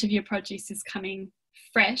so much of your produce is coming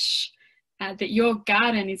fresh that your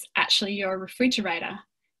garden is actually your refrigerator,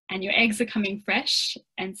 and your eggs are coming fresh,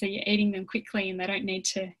 and so you're eating them quickly and they don't need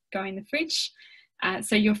to go in the fridge.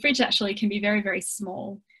 So your fridge actually can be very, very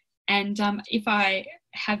small. And if I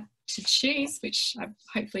have to choose, which I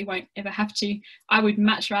hopefully won't ever have to, I would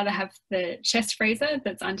much rather have the chest freezer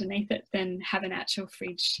that's underneath it than have an actual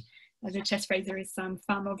fridge. The chest freezer is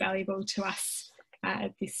far more valuable to us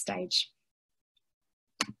at this stage.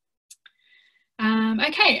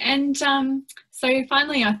 Okay, and so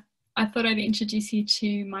finally I thought I'd introduce you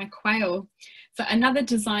to my quail. So another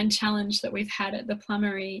design challenge that we've had at the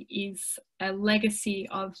Plummery is a legacy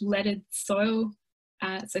of leaded soil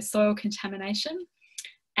so soil contamination.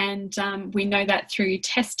 And we know that through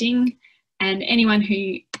testing. And anyone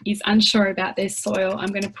who is unsure about their soil,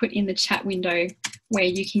 I'm going to put in the chat window where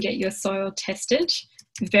you can get your soil tested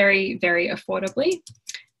very, very affordably.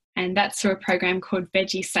 And that's through a program called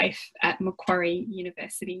Veggie Safe at Macquarie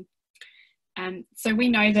University. So we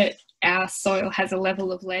know that our soil has a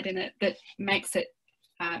level of lead in it that makes it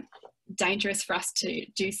dangerous for us to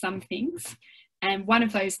do some things. And one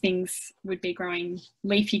of those things would be growing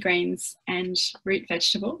leafy greens and root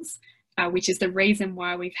vegetables, which is the reason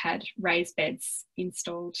why we've had raised beds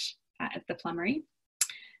installed at the Plummery.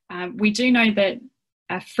 We do know that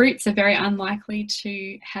fruits are very unlikely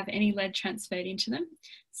to have any lead transferred into them.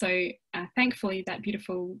 So thankfully that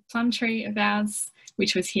beautiful plum tree of ours,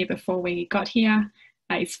 which was here before we got here,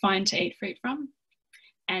 is fine to eat fruit from.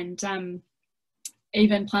 And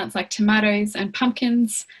even plants like tomatoes and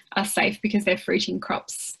pumpkins are safe because they're fruiting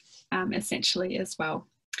crops essentially as well.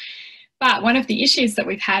 But one of the issues that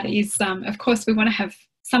we've had is, of course, we want to have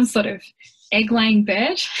some sort of egg-laying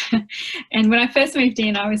bird. And when I first moved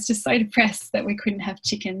in, I was just so depressed that we couldn't have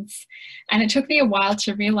chickens. And it took me a while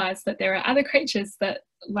to realise that there are other creatures that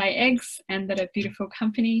lay eggs and that are beautiful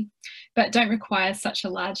company, but don't require such a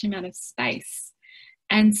large amount of space.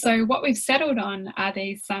 And so what we've settled on are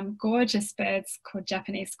these gorgeous birds called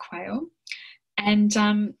Japanese quail.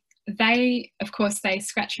 And they, of course, they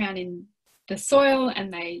scratch around in the soil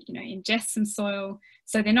and they, ingest some soil.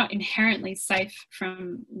 So they're not inherently safe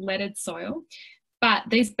from leaded soil. But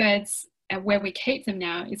these birds, where we keep them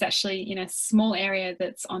now, is actually in a small area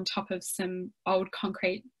that's on top of some old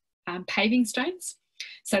concrete paving stones.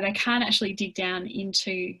 So they can't actually dig down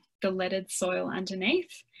into the leaded soil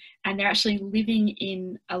underneath. And they're actually living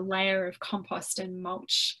in a layer of compost and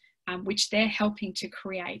mulch, which they're helping to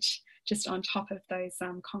create just on top of those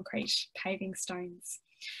concrete paving stones.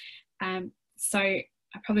 So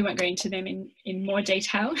I probably won't go into them in more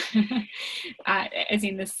detail as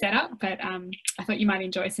in the setup, but I thought you might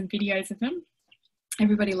enjoy some videos of them.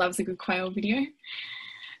 Everybody loves a good quail video.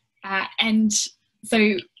 And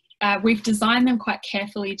so we've designed them quite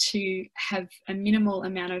carefully to have a minimal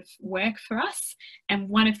amount of work for us. And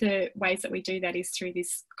one of the ways that we do that is through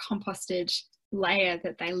this composted layer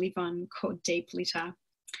that they live on called deep litter.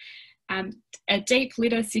 A deep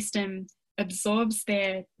litter system absorbs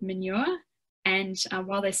their manure, and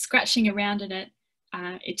while they're scratching around in it,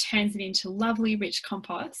 it turns it into lovely rich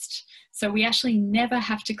compost. So we actually never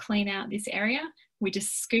have to clean out this area. We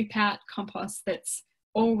just scoop out compost that's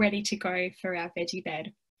all ready to go for our veggie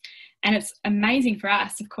bed. And it's amazing for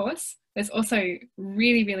us, of course. It's also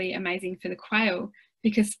really, really amazing for the quail,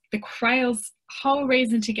 because the quail's whole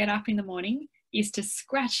reason to get up in the morning is to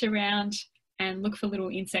scratch around and look for little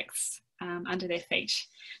insects under their feet.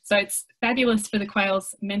 So it's fabulous for the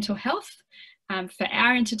quail's mental health, for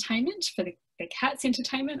our entertainment, for the cat's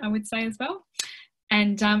entertainment, I would say as well,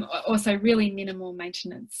 and also really minimal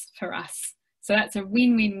maintenance for us. So that's a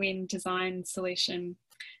win-win-win design solution,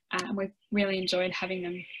 and we've really enjoyed having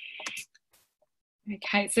them.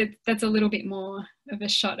 Okay, so that's a little bit more of a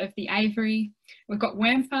shot of the aviary. We've got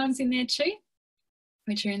worm farms in there too,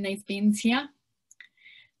 which are in these bins here.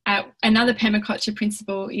 Another permaculture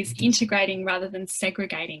principle is integrating rather than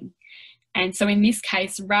segregating. And so in this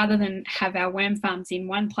case, rather than have our worm farms in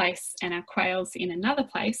one place and our quails in another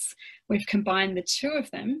place, we've combined the two of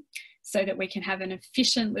them so that we can have an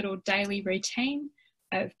efficient little daily routine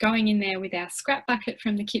of going in there with our scrap bucket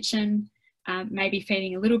from the kitchen, maybe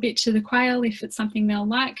feeding a little bit to the quail if it's something they'll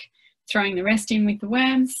like, throwing the rest in with the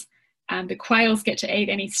worms. The quails get to eat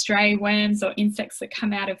any stray worms or insects that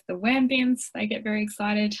come out of the worm bins. They get very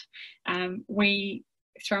excited. We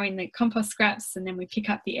throw in the compost scraps and then we pick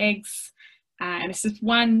up the eggs. And it's just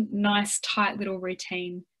one nice tight little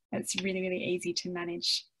routine that's really, really easy to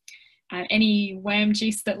manage. Any worm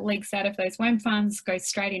juice that leaks out of those worm farms goes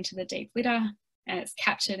straight into the deep litter and it's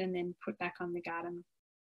captured and then put back on the garden.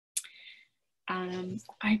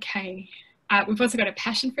 Okay, we've also got a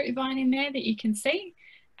passion fruit vine in there that you can see.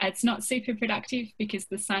 It's not super productive because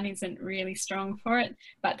the sun isn't really strong for it,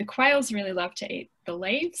 but the quails really love to eat the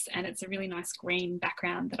leaves, and it's a really nice green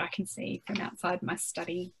background that I can see from outside my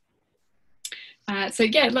study. So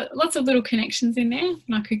yeah, lots of little connections in there,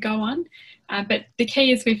 and I could go on. But the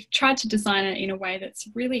key is we've tried to design it in a way that's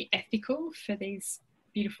really ethical for these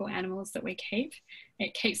beautiful animals that we keep.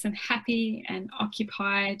 It keeps them happy and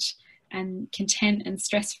occupied and content and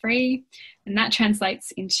stress-free, and that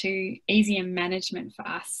translates into easier management for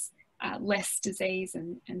us, less disease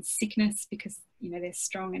and sickness because they're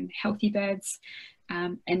strong and healthy birds,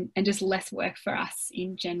 and just less work for us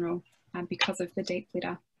in general because of the deep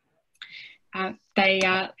litter. They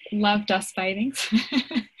love dust bathing.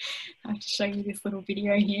 I have to show you this little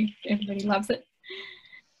video here. Everybody loves it.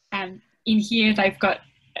 In here, they've got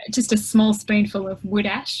just a small spoonful of wood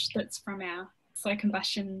ash that's from our slow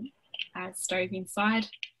combustion stove inside.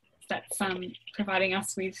 That's providing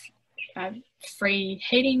us with free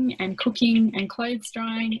heating and cooking and clothes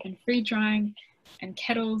drying and food drying and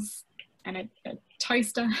kettles and a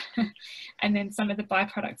toaster. And then some of the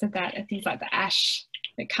byproducts of that are things like the ash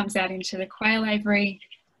that comes out into the quail aviary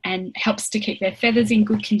and helps to keep their feathers in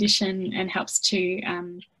good condition and helps to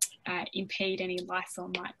impede any lice or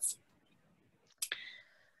mites.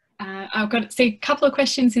 I've got to see a couple of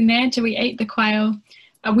questions in there. Do we eat the quail?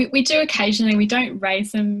 We do occasionally. We don't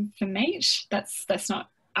raise them for meat. That's not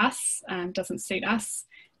us, doesn't suit us.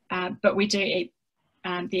 But we do eat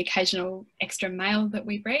the occasional extra male that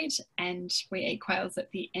we breed, and we eat quails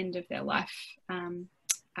at the end of their life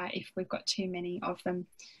if we've got too many of them.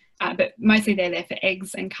 But mostly they're there for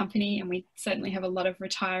eggs and company, and we certainly have a lot of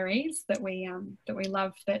retirees that we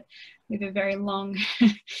love that live a very long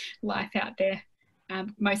life out there,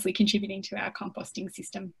 mostly contributing to our composting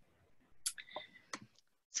system.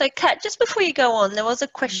 So Kat, just before you go on, there was a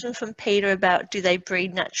question from Peter about do they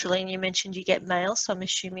breed naturally, and you mentioned you get males, so I'm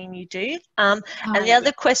assuming you do. And the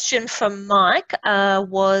other question from Mike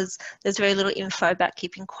was there's very little info about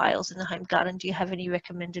keeping quails in the home garden. Do you have any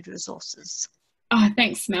recommended resources? Oh,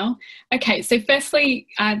 thanks, Mel. Okay, so firstly,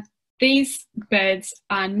 these birds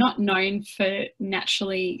are not known for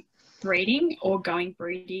naturally breeding or going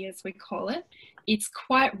broody, as we call it. It's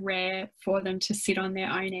quite rare for them to sit on their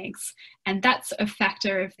own eggs, and that's a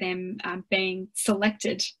factor of them being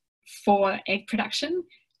selected for egg production.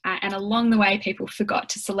 And along the way, people forgot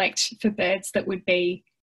to select for birds that would be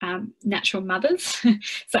natural mothers.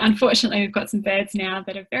 So unfortunately, we've got some birds now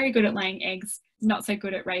that are very good at laying eggs, not so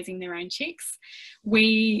good at raising their own chicks.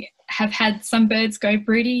 We have had some birds go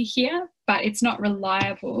broody here, but it's not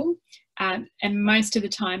reliable. And most of the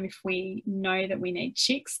time, if we know that we need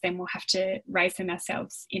chicks, then we'll have to raise them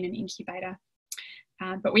ourselves in an incubator.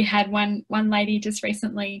 But we had one lady just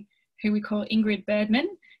recently who we call Ingrid Birdman,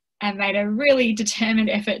 and made a really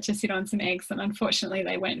determined effort to sit on some eggs, and unfortunately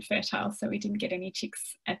they weren't fertile, so we didn't get any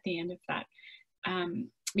chicks at the end of that.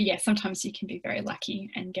 But yeah, sometimes you can be very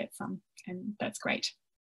lucky and get some, and that's great.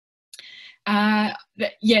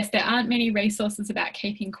 Yes, there aren't many resources about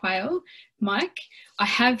keeping quail, Mike. I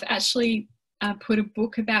have actually put a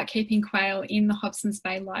book about keeping quail in the Hobsons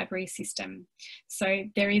Bay Library system. So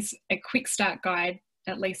there is a quick start guide,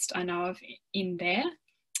 at least I know of, in there.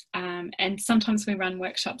 And sometimes we run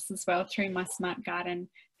workshops as well through My Smart Garden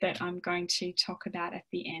that I'm going to talk about at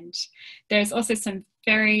the end. There's also some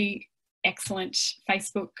very excellent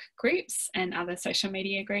Facebook groups and other social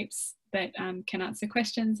media groups that can answer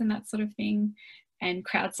questions and that sort of thing, and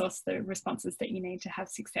crowdsource the responses that you need to have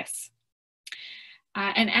success.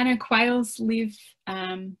 And Anna, quails live,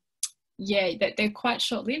 they're quite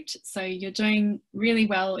short-lived, so you're doing really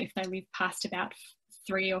well if they live past about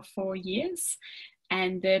 3 or 4 years,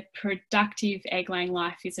 and the productive egg-laying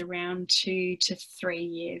life is around 2 to 3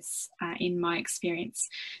 years in my experience.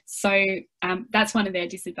 So that's one of their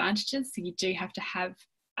disadvantages. So you do have to have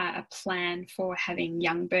a plan for having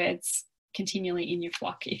young birds continually in your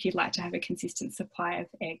flock if you'd like to have a consistent supply of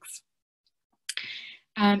eggs.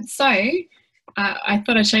 I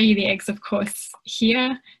thought I'd show you the eggs, of course,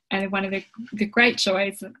 here, and one of the great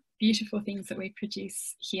joys, the beautiful things that we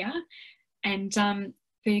produce here. And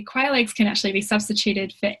the quail eggs can actually be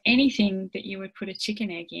substituted for anything that you would put a chicken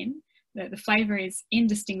egg in. The flavour is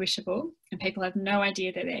indistinguishable, and people have no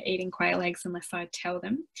idea that they're eating quail eggs unless I tell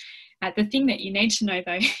them. The thing that you need to know,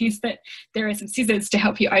 though, is that there are some scissors to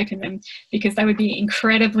help you open them, because they would be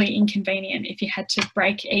incredibly inconvenient if you had to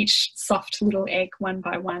break each soft little egg one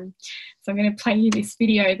by one. So I'm going to play you this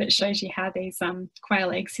video that shows you how these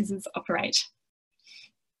quail egg scissors operate.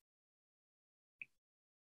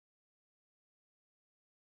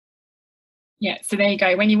 Yeah, so there you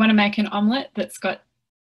go. When you want to make an omelette that's got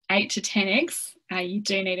 8 to 10 eggs, you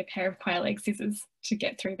do need a pair of quail egg scissors to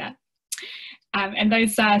get through that. And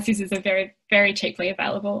those scissors are very, very cheaply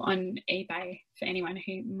available on eBay for anyone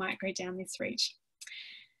who might go down this route.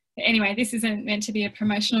 But anyway, this isn't meant to be a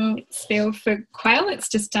promotional spiel for quail. It's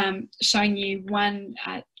just showing you one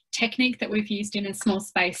technique that we've used in a small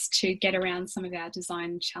space to get around some of our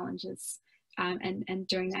design challenges, and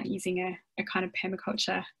doing that using a kind of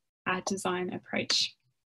permaculture design approach.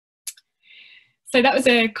 So that was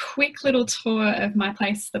a quick little tour of my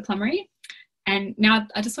place, the Plummery. And now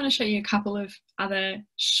I just want to show you a couple of other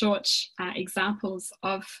short examples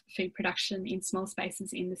of food production in small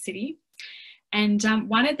spaces in the city. And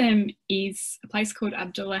one of them is a place called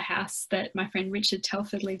Abdullah House that my friend Richard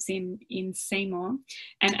Telford lives in Seymour.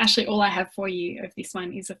 And actually all I have for you of this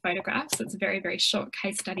one is a photograph. So it's a very, very short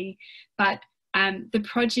case study. But the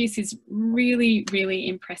produce is really, really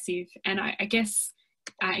impressive. And I guess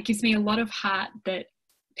it gives me a lot of heart that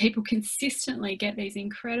people consistently get these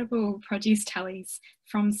incredible produce tallies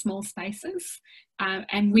from small spaces,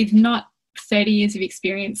 and with not 30 years of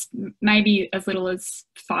experience, maybe as little as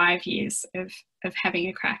 5 years of having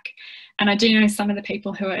a crack. And I do know some of the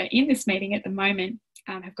people who are in this meeting at the moment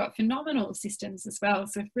have got phenomenal systems as well.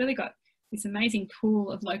 So we've really got this amazing pool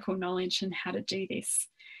of local knowledge on how to do this.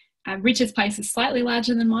 Richard's place is slightly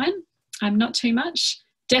larger than mine, not too much,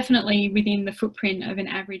 definitely within the footprint of an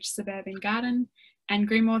average suburban garden, and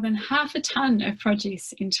grew more than 1/2 ton of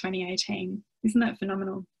produce in 2018. Isn't that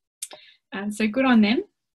phenomenal? So good on them.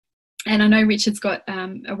 And I know Richard's got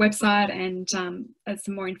a website and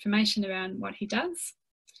some more information around what he does.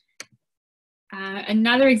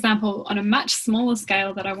 Another example on a much smaller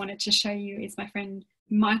scale that I wanted to show you is my friend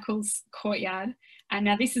Michael's courtyard. And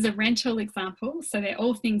now this is a rental example. So they're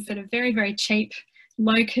all things that are very, very cheap,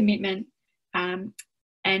 low commitment, and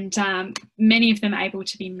many of them able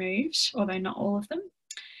to be moved, although not all of them.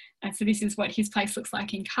 So this is what his place looks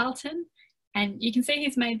like in Carlton. And you can see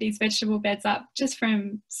he's made these vegetable beds up just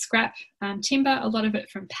from scrap timber, a lot of it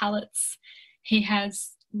from pallets. He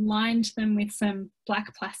has lined them with some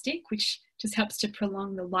black plastic, which just helps to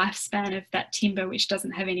prolong the lifespan of that timber, which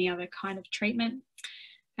doesn't have any other kind of treatment.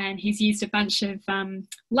 And he's used a bunch of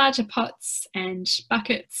larger pots and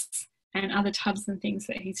buckets and other tubs and things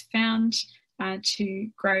that he's found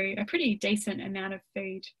to grow a pretty decent amount of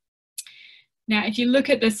food. Now, if you look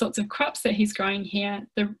at the sorts of crops that he's growing here,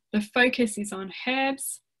 the focus is on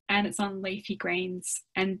herbs and it's on leafy greens.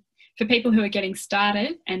 And for people who are getting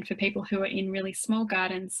started and for people who are in really small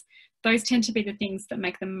gardens, those tend to be the things that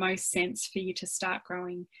make the most sense for you to start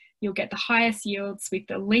growing. You'll get the highest yields with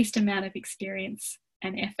the least amount of experience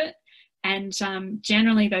and effort. And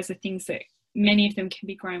generally, those are things that many of them can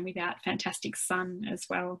be grown without fantastic sun as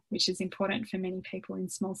well, which is important for many people in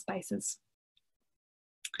small spaces.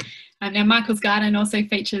 Now, Michael's garden also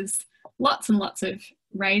features lots and lots of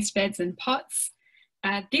raised beds and pots.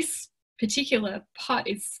 This particular pot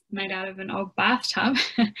is made out of an old bathtub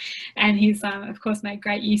and he's, of course, made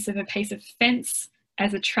great use of a piece of fence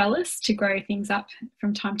as a trellis to grow things up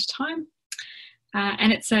from time to time.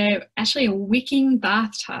 And it's actually a wicking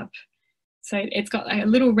bathtub. So it's got a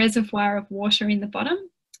little reservoir of water in the bottom,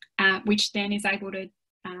 which then is able to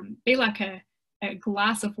be like a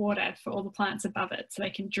glass of water for all the plants above it, so they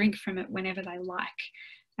can drink from it whenever they like.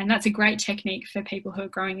 And that's a great technique for people who are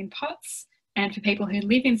growing in pots and for people who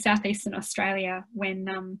live in southeastern Australia when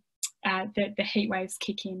the heat waves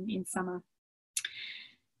kick in summer.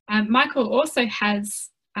 Michael also has,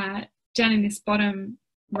 down in this bottom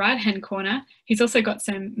right-hand corner, he's also got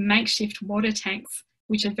some makeshift water tanks,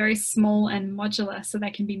 which are very small and modular, so they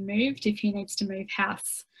can be moved if he needs to move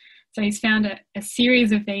house. So he's found a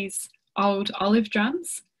series of these old olive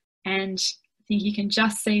drums, and I think you can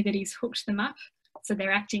just see that he's hooked them up, so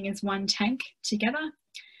they're acting as one tank together.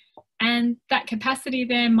 And that capacity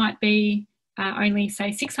there might be only,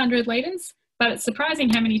 say, 600 litres, but it's surprising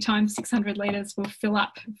how many times 600 litres will fill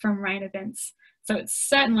up from rain events. So it's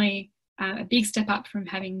certainly a big step up from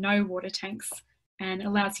having no water tanks, and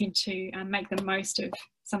allows him to make the most of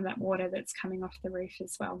some of that water that's coming off the roof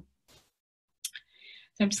as well.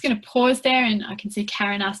 So I'm just going to pause there, and I can see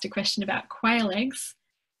Karen asked a question about quail eggs.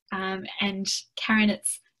 And Karen,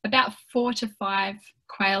 it's about 4 to 5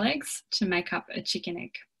 quail eggs to make up a chicken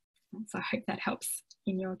egg. So I hope that helps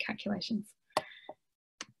in your calculations.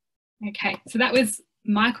 Okay, so that was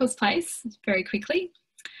Michael's place very quickly.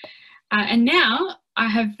 And now I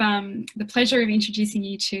have the pleasure of introducing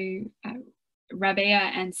you to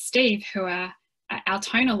Rabea and Steve, who are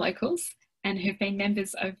Altona locals and who've been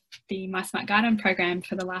members of the My Smart Garden program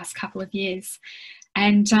for the last couple of years.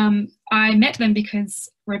 And I met them because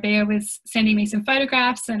Rabea was sending me some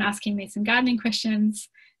photographs and asking me some gardening questions,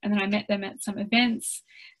 and then I met them at some events.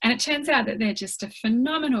 And it turns out that they're just a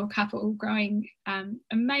phenomenal couple growing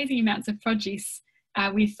amazing amounts of produce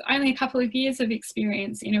with only a couple of years of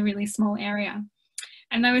experience in a really small area.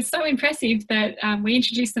 And they were so impressive that we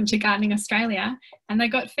introduced them to Gardening Australia, and they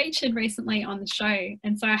got featured recently on the show.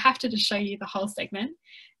 And so I have to just show you the whole segment.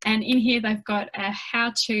 And in here, they've got a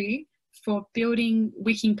how-to for building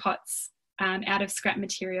wicking pots out of scrap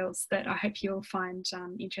materials that I hope you'll find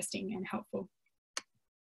interesting and helpful.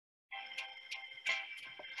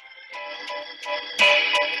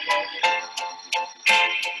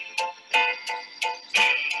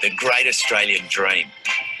 The great Australian dream.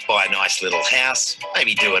 buy a nice little house,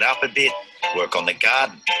 maybe do it up a bit, work on the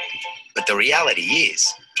garden. But the reality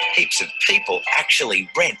is, heaps of people actually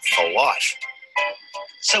rent for life.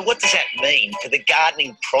 So what does that mean for the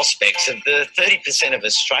gardening prospects of the 30% of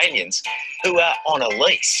Australians who are on a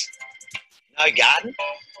lease? No garden?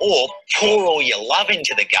 Or pour all your love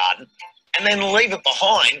into the garden and then leave it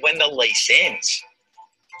behind when the lease ends?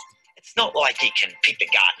 It's not like you can pick the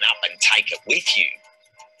garden up and take it with you.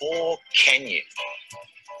 Or can you?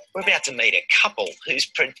 We're about to meet a couple whose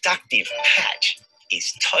productive patch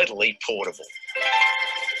is totally portable.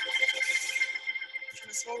 From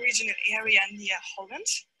a small regional area near Holland.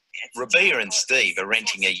 Rabia and Steve are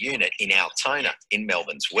renting a unit in Altona in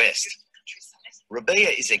Melbourne's west. Rabia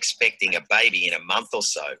is expecting a baby in a month or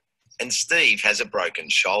so, and Steve has a broken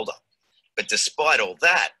shoulder. But despite all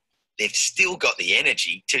that, they've still got the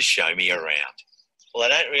energy to show me around. Well, I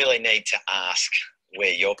don't really need to ask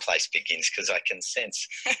where your place begins because I can sense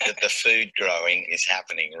that the food growing is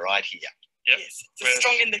happening right here. Yep. Yes, it's a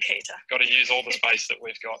strong indicator. Got to use all the space that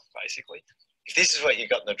we've got, basically. If this is what you've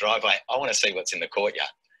got in the driveway, I want to see what's in the courtyard.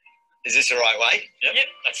 Is this the right way? Yep,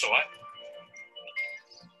 that's the way.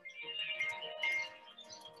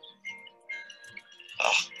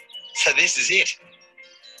 Oh, so this is it.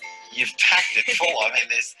 You've packed it full. I mean,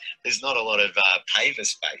 there's not a lot of paver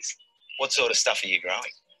space. What sort of stuff are you growing?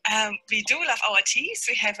 We do love our teas.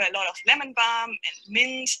 We have a lot of lemon balm and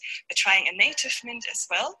mint. We're trying a native mint as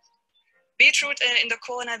well. Beetroot in the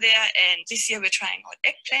corner there, and this year we're trying out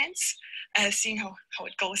eggplants, seeing how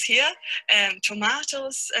it goes here.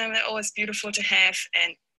 Tomatoes are always beautiful to have,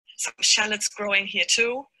 and some shallots growing here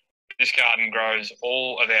too. This garden grows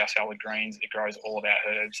all of our salad greens, it grows all of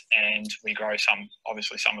our herbs, and we grow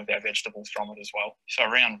obviously some of our vegetables from it as well. So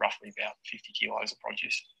around roughly about 50 kilos of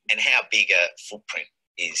produce. And how big a footprint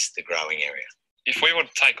is the growing area? If we were to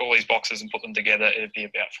take all these boxes and put them together, it'd be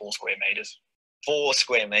about 4 square metres. 4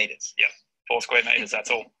 square metres? Yep, 4 square metres, that's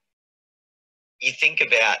all. You think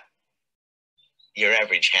about your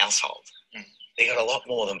average household, they've got a lot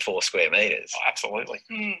more than 4 square metres. Oh, absolutely.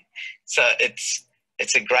 So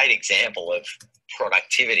it's a great example of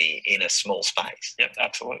productivity in a small space. Yep,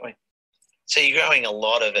 absolutely. So you're growing a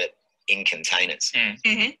lot of it in containers.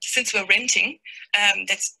 Since we're renting,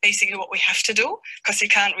 that's basically what we have to do because we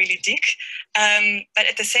can't really dig. But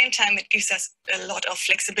at the same time, it gives us a lot of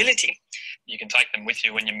flexibility. You can take them with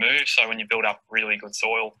you when you move. So when you build up really good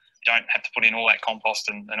soil, you don't have to put in all that compost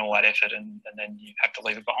and all that effort and then you have to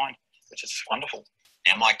leave it behind, which is wonderful.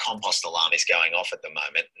 Now, my compost alarm is going off at the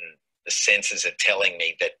moment and the sensors are telling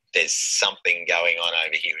me that there's something going on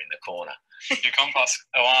over here in the corner. Your compost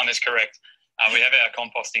alarm is correct. We have our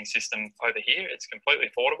composting system over here. It's completely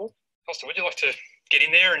portable. Costa, would you like to get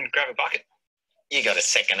in there and grab a bucket? You got a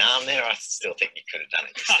second arm there. I still think you could have done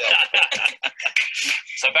it yourself.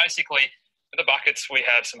 So basically, with the buckets, we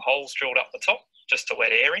have some holes drilled up the top just to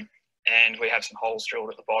let air in, and we have some holes drilled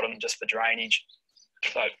at the bottom just for drainage.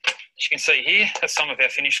 So as you can see here, that's some of our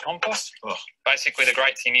finished compost. Basically, the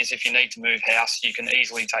great thing is if you need to move house, you can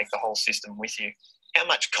easily take the whole system with you. How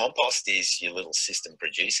much compost is your little system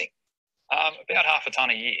producing? About half a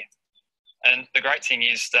tonne a year. And the great thing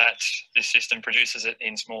is that this system produces it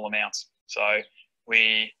in small amounts. So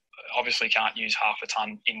we obviously can't use half a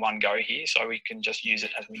tonne in one go here, so we can just use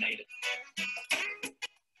it as we need it.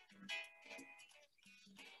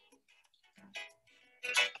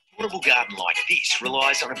 A portable garden like this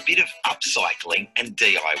relies on a bit of upcycling and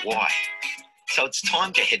DIY. So it's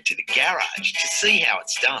time to head to the garage to see how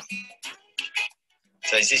it's done.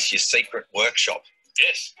 So is this your secret workshop?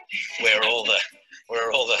 Yes. Where all the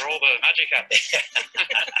magic happens. So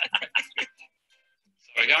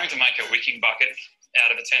we're going to make a wicking bucket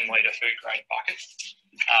out of a 10-litre food grade bucket.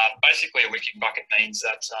 Basically, a wicking bucket means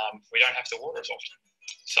that we don't have to water as often.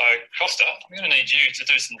 So, Costa, I'm going to need you to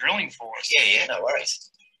do some drilling for us. Yeah, no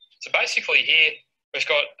worries. So basically here, we've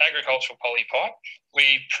got agricultural poly pipe.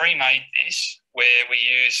 We pre-made this where we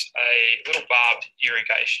use a little barbed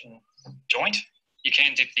irrigation joint. You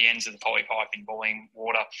can dip the ends of the poly pipe in boiling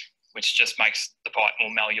water, which just makes the pipe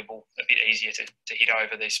more malleable, a bit easier to hit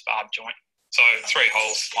over this barbed joint. So 3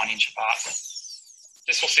 holes, 1 inch apart.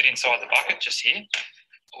 This will sit inside the bucket just here,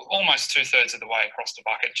 almost 2/3 of the way across the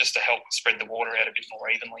bucket, just to help spread the water out a bit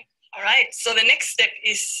more evenly. All right, so the next step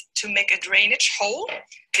is to make a drainage hole.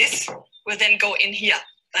 This will then go in here,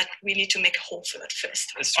 but we need to make a hole for it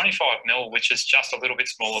first. It's 25mm, which is just a little bit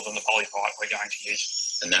smaller than the poly pipe we're going to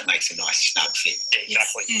use. And that makes a nice snug fit. Yeah,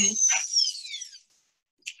 exactly.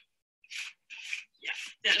 Yeah,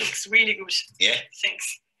 that looks really good. Yeah?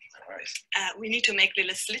 Thanks. No worries. We need to make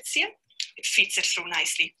little slits here. It feeds it through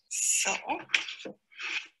nicely. So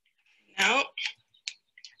now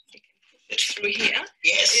through here.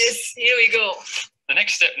 Yes. Yes, here we go. The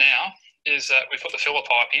next step now is that we put the filler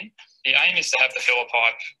pipe in. The aim is to have the filler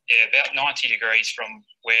pipe about 90 degrees from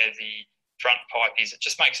where the front pipe is. It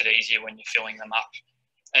just makes it easier when you're filling them up.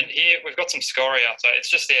 And here we've got some scoria, so it's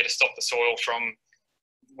just there to stop the soil from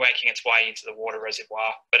making its way into the water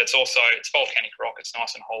reservoir. But it's volcanic rock, it's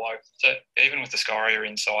nice and hollow. So even with the scoria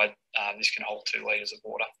inside, this can hold 2 litres of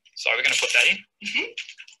water. So we're going to put that in. Mm-hmm.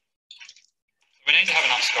 We need to have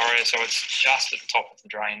enough scoria so it's just at the top of the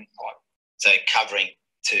drain pipe. So covering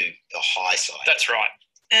to the high side. That's right.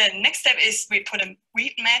 The next step is we put a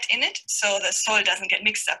weed mat in it so the soil doesn't get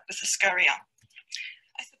mixed up with the scoria.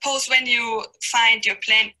 I suppose when you find your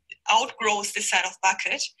plant outgrows this side of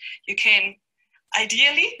bucket, you can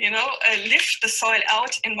ideally, lift the soil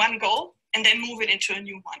out in one go and then move it into a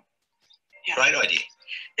new one. Yeah. Great idea.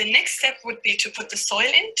 The next step would be to put the soil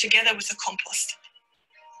in together with the compost.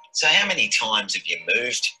 So how many times have you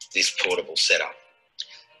moved this portable setup?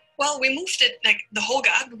 Well, we moved it, like the whole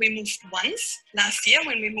garden, we moved once last year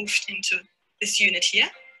when we moved into this unit here.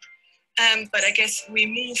 But I guess we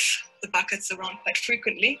move the buckets around quite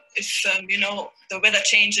frequently. If, the weather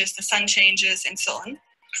changes, the sun changes and so on,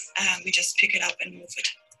 we just pick it up and move it.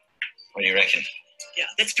 What do you reckon? Yeah,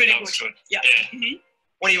 that's pretty Sounds good. good. Yeah. Mm-hmm.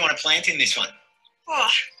 What do you want to plant in this one? Oh,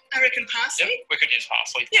 I reckon parsley. Yep, we could use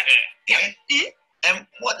parsley. Yeah. Yeah. Mm-hmm. And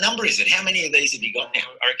what number is it? How many of these have you got now?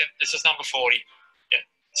 I reckon this is number 40.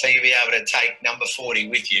 So you'll be able to take number 40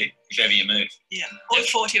 with you if ever you move. Yeah, all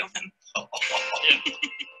 40 of them.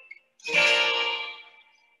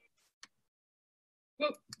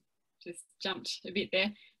 Whoop, just jumped a bit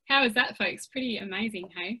there. How is that, folks? Pretty amazing,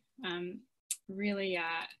 hey? Really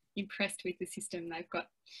impressed with the system they've got,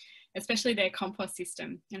 especially their compost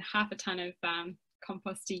system, and 1/2 ton of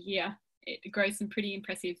compost a year. It grows some pretty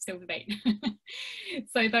impressive silver beet.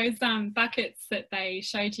 So those buckets that they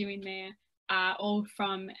showed you in there are all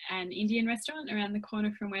from an Indian restaurant around the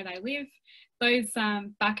corner from where they live. Those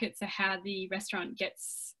buckets are how the restaurant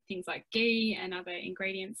gets things like ghee and other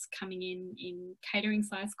ingredients coming in catering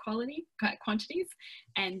size quantities,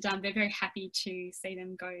 and they're very happy to see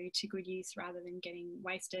them go to good use rather than getting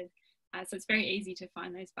wasted. So it's very easy to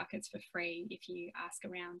find those buckets for free if you ask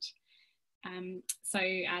around. So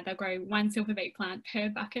they'll grow 1 silver beet plant per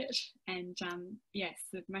bucket, and yes,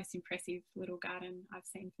 the most impressive little garden I've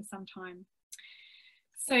seen for some time.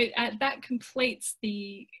 So that completes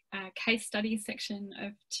the case study section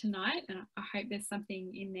of tonight, and I hope there's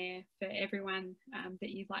something in there for everyone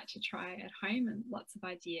that you'd like to try at home, and lots of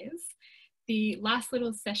ideas. The last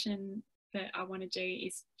little session that I want to do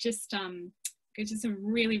is just go to some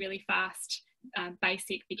really, really fast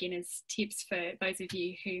basic beginners tips for those of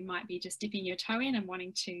you who might be just dipping your toe in and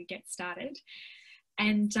wanting to get started.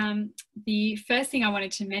 And the first thing I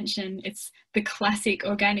wanted to mention, it's the classic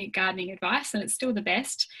organic gardening advice, and it's still the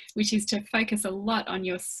best, which is to focus a lot on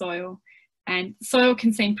your soil. And soil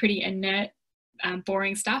can seem pretty inert,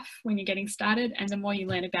 boring stuff when you're getting started, and the more you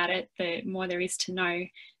learn about it, the more there is to know,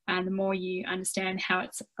 and the more you understand how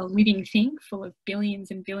it's a living thing full of billions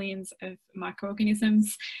and billions of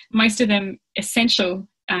microorganisms, most of them essential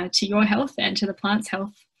to your health and to the plant's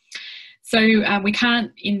health. So we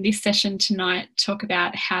can't, in this session tonight, talk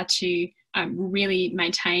about how to really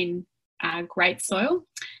maintain great soil,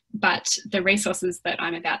 but the resources that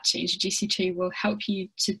I'm about to introduce you to will help you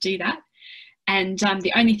to do that. And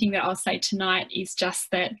the only thing that I'll say tonight is just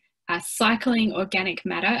that cycling organic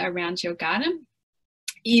matter around your garden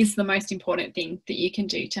is the most important thing that you can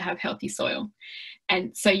do to have healthy soil.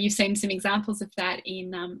 And so you've seen some examples of that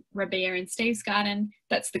in Rabia and Steve's garden.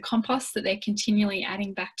 That's the compost that they're continually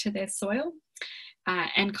adding back to their soil.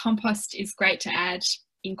 And compost is great to add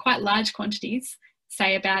in quite large quantities,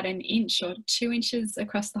 say about 1 inch or 2 inches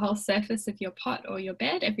across the whole surface of your pot or your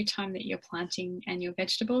bed every time that you're planting and your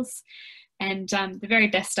vegetables. And the very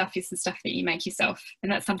best stuff is the stuff that you make yourself.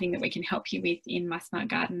 And that's something that we can help you with in My Smart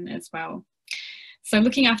Garden as well. So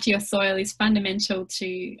looking after your soil is fundamental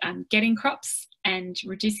to getting crops and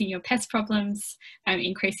reducing your pest problems,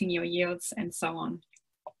 increasing your yields, and so on.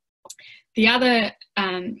 The other,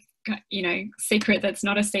 secret that's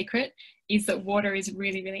not a secret is that water is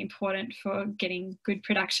really, really important for getting good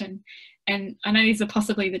production. And I know these are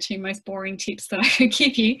possibly the 2 most boring tips that I could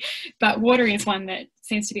give you, but water is one that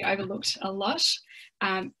seems to be overlooked a lot,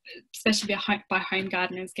 especially by home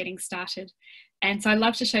gardeners getting started. And so I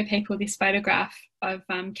love to show people this photograph of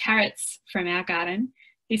carrots from our garden.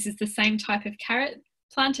 This is the same type of carrot,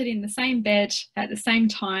 planted in the same bed at the same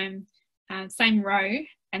time, same row.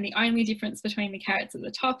 And the only difference between the carrots at the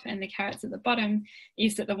top and the carrots at the bottom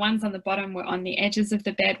is that the ones on the bottom were on the edges of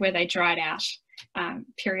the bed where they dried out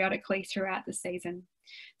periodically throughout the season.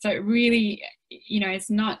 So it really, you know, it's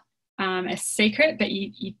not a secret, but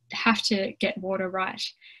you have to get water right.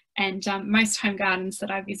 And most home gardens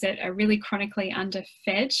that I visit are really chronically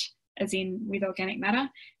underfed, as in with organic matter,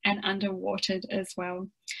 and underwatered as well.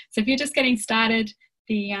 So if you're just getting started,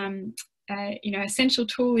 the you know, essential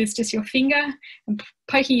tool is just your finger, and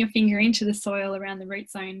poking your finger into the soil around the root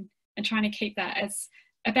zone and trying to keep that as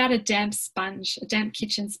about a damp sponge, a damp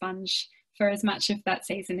kitchen sponge, for as much of that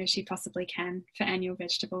season as you possibly can for annual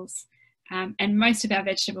vegetables. And most of our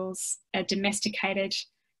vegetables are domesticated,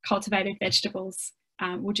 cultivated vegetables,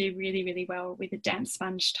 will do really, really well with a damp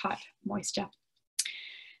sponge type moisture.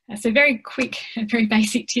 So very quick, very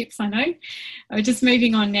basic tips, I know. We're just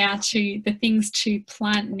moving on now to the things to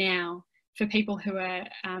plant now for people who are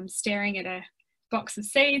staring at a box of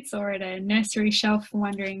seeds or at a nursery shelf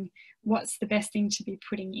wondering what's the best thing to be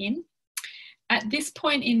putting in. At this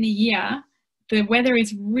point in the year, the weather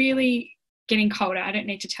is really getting colder. I don't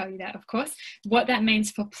need to tell you that, of course. What that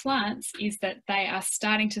means for plants is that they are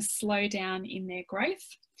starting to slow down in their growth.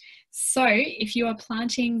 So if you are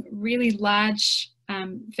planting really large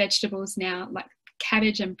vegetables now, like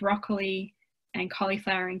cabbage and broccoli and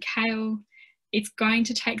cauliflower and kale, it's going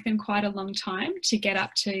to take them quite a long time to get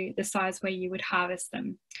up to the size where you would harvest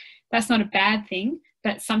them. That's not a bad thing,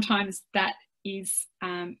 but sometimes that is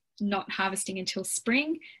not harvesting until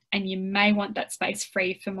spring, and you may want that space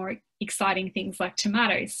free for more exciting things like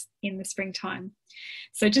tomatoes in the springtime.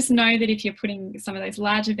 So just know that if you're putting some of those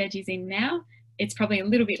larger veggies in now, it's probably a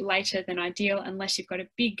little bit later than ideal unless you've got a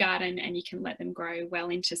big garden and you can let them grow well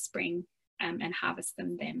into spring and harvest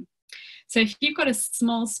them then. So if you've got a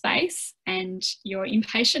small space and you're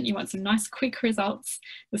impatient, you want some nice quick results,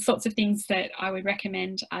 the sorts of things that I would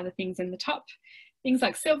recommend are the things in the top, things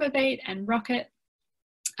like silver beet and rocket,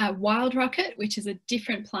 wild rocket, which is a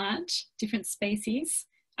different plant, different species,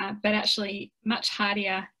 but actually much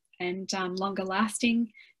hardier and longer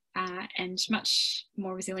lasting and much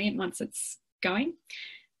more resilient once it's going.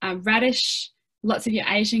 Radish, lots of your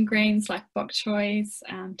Asian greens like bok choys,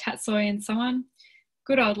 tatsoi and so on.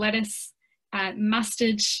 Good old lettuce,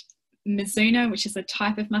 mustard, mizuna, which is a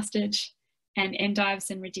type of mustard, and endives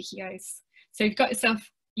and radicchios. So you've got yourself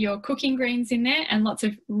your cooking greens in there and lots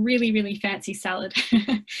of really, really fancy salad.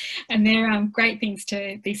 And they're great things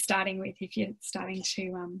to be starting with if you're starting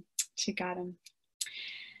to garden.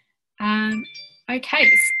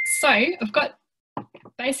 Okay, so I've got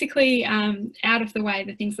basically out of the way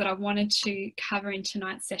the things that I wanted to cover in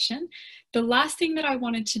tonight's session. The last thing that I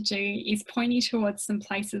wanted to do is point you towards some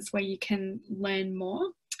places where you can learn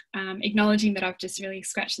more, acknowledging that I've just really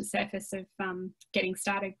scratched the surface of getting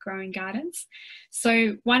started growing gardens.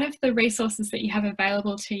 So one of the resources that you have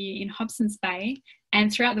available to you in Hobsons Bay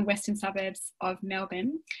and throughout the western suburbs of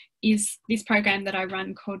Melbourne is this program that I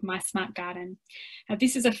run called My Smart Garden.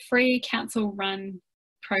 This is a free council-run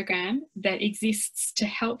program that exists to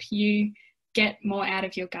help you get more out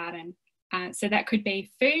of your garden. So that could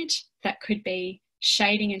be food, that could be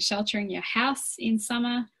shading and sheltering your house in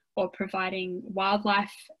summer, or providing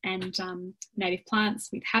wildlife and native plants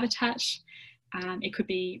with habitat. It could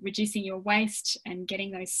be reducing your waste and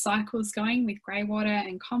getting those cycles going with grey water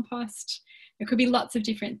and compost. It could be lots of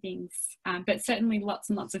different things, but certainly lots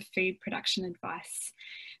and lots of food production advice.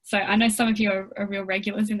 So I know some of you are real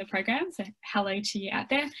regulars in the program, so hello to you out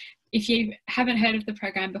there. If you haven't heard of the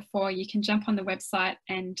program before, you can jump on the website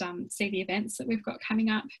and see the events that we've got coming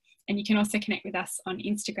up. And you can also connect with us on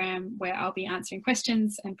Instagram, where I'll be answering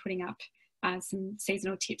questions and putting up some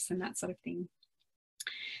seasonal tips and that sort of thing.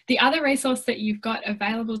 The other resource that you've got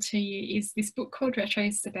available to you is this book called Retro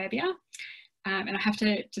Suburbia. And I have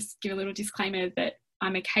to just give a little disclaimer that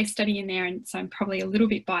I'm a case study in there, and so I'm probably a little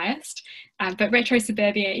bit biased. But Retro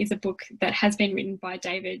Suburbia is a book that has been written by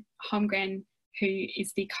David Holmgren, who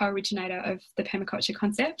is the co-originator of the permaculture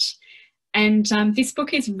concept. And this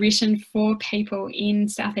book is written for people in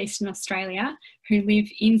southeastern Australia who live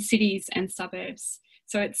in cities and suburbs.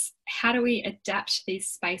 So it's how do we adapt these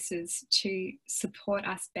spaces to support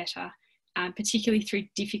us better, particularly through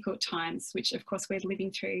difficult times, which of course we're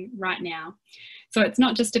living through right now. So it's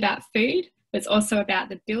not just about food, but it's also about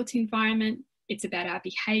the built environment. It's about our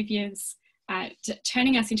behaviours,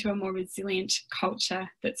 turning us into a more resilient culture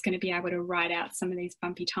that's going to be able to ride out some of these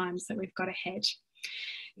bumpy times that we've got ahead.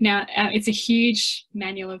 Now, it's a huge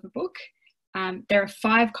manual of a book. There are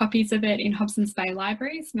 5 copies of it in Hobsons Bay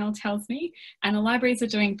libraries, Mel tells me, and the libraries are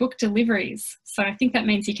doing book deliveries. So I think that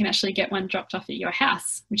means you can actually get one dropped off at your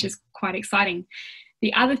house, which is quite exciting.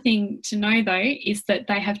 The other thing to know though is that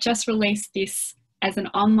they have just released this as an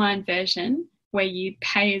online version where you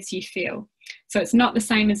pay as you feel. So it's not the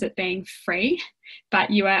same as it being free, but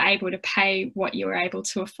you are able to pay what you are able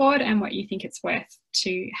to afford and what you think it's worth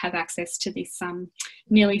to have access to this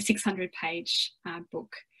nearly 600-page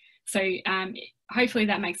book. So hopefully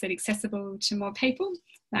that makes it accessible to more people.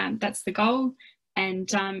 That's the goal. And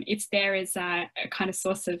it's there as a kind of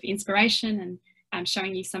source of inspiration and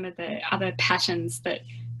showing you some of the other patterns that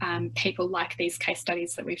people like these case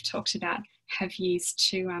studies that we've talked about have used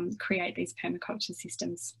to create these permaculture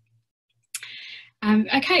systems.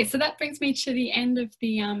 Okay, so that brings me to the end of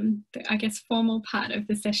the I guess, formal part of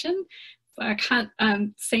the session. So I can't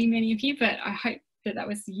see many of you, but I hope that that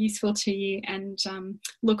was useful to you, and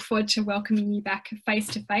look forward to welcoming you back face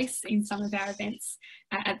to face in some of our events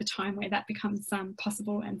at the time where that becomes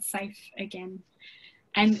possible and safe again.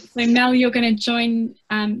 And so Mel, you're going to join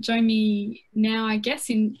me now, I guess,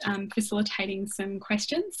 in facilitating some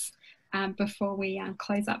questions before we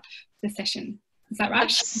close up the session. Is that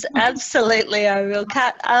right? Absolutely, I will,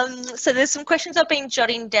 Kat. So there's some questions I've been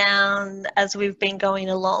jotting down as we've been going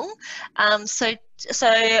along. So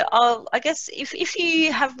I guess if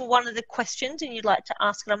you have one of the questions and you'd like to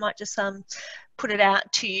ask it, I might just put it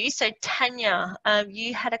out to you. So Tanya,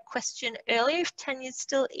 you had a question earlier. If Tanya's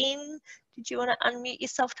still in, did you want to unmute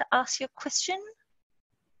yourself to ask your question?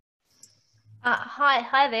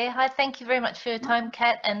 Hi there. Hi, thank you very much for your time,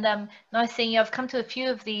 Kat, and nice seeing you. I've come to a few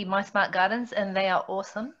of the My Smart Gardens and they are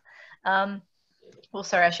awesome. Well,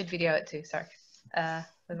 sorry, I should video it too, sorry. Where's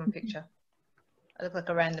my picture? I look like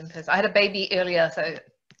a random person. I had a baby earlier, so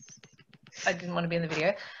I didn't want to be in the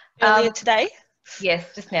video. Earlier today?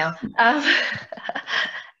 Yes, just now.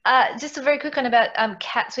 Just a very quick one about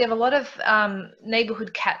cats. We have a lot of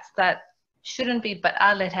neighbourhood cats that shouldn't be, but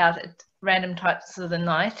are let out at random times of the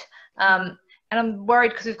night. And I'm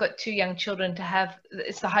worried because we've got 2 young children to have,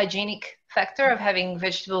 it's the hygienic factor of having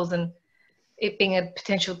vegetables and it being a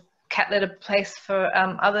potential cat litter place for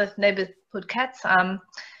other neighbourhood cats.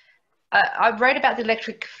 I've read about the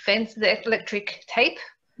electric fence, the electric tape.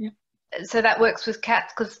 Yeah. So that works with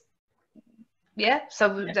cats because, yeah,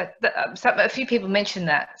 so a few people mentioned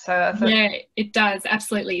that. So I thought, yeah, it does,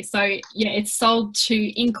 absolutely. So yeah, it's sold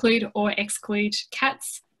to include or exclude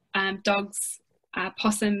cats, dogs,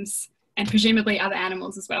 possums, and presumably other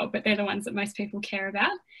animals as well, but they're the ones that most people care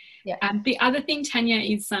about. Yeah. The other thing, Tanya,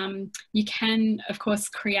 is you can, of course,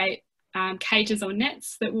 create cages or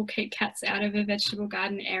nets that will keep cats out of a vegetable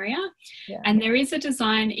garden area. Yeah. And there is a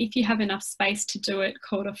design, if you have enough space to do it,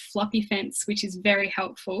 called a floppy fence, which is very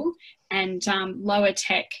helpful and lower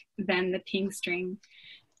tech than the ping string.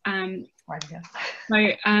 right here.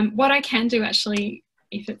 So what I can do actually,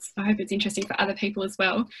 I hope it's interesting for other people as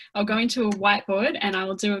well, I'll go into a whiteboard and I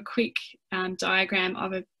will do a quick diagram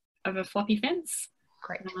of a floppy fence.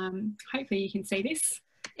 Great. Hopefully you can see this.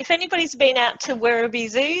 If anybody's been out to Werribee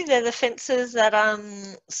Zoo, they're the fences that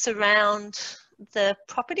surround the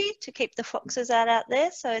property to keep the foxes out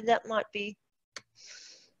there. So that might be,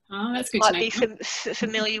 that's good to know. Might be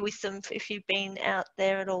familiar with them if you've been out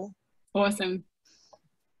there at all. Awesome.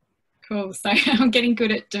 Cool. So I'm getting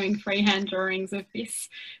good at doing freehand drawings of this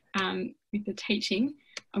with the teaching.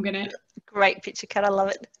 I'm going to... Great picture, Kat. I love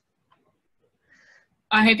it.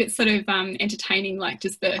 I hope it's sort of entertaining, like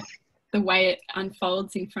just the way it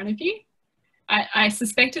unfolds in front of you. I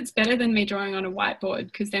suspect it's better than me drawing on a whiteboard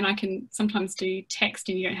because then I can sometimes do text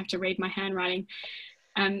and you don't have to read my handwriting.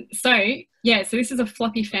 So this is a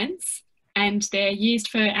floppy fence and they're used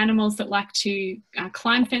for animals that like to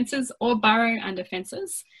climb fences or burrow under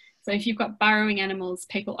fences. So if you've got burrowing animals,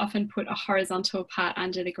 people often put a horizontal part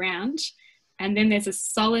under the ground. And then there's a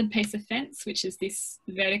solid piece of fence, which is this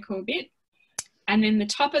vertical bit. And then the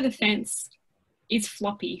top of the fence is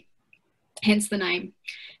floppy, hence the name.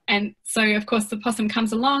 And so, of course, the possum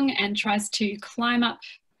comes along and tries to climb up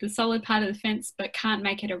the solid part of the fence, but can't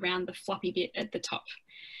make it around the floppy bit at the top.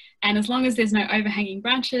 And as long as there's no overhanging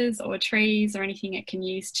branches or trees or anything it can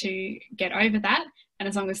use to get over that, and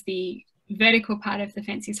as long as the vertical part of the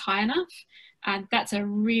fence is high enough, that's a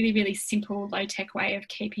really, really simple, low-tech way of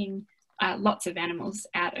keeping lots of animals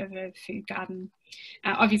out of a food garden.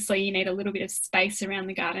 Obviously, you need a little bit of space around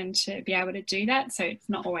the garden to be able to do that, so it's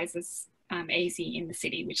not always as easy in the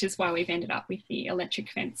city, which is why we've ended up with the electric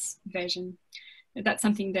fence version. But that's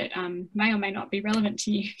something that may or may not be relevant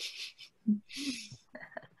to you.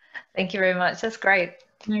 Thank you very much. That's great.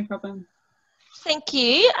 No problem. Thank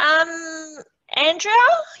you. Andrea,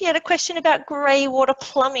 you had a question about grey water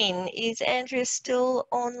plumbing. Is Andrea still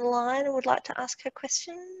online and would like to ask her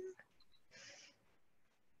question?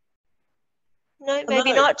 No,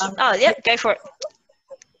 maybe Hello. not. Yep, go for it.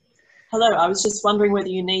 Hello, I was just wondering whether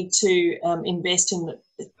you need to invest in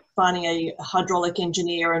finding a hydraulic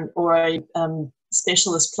engineer or a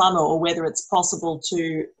specialist plumber, or whether it's possible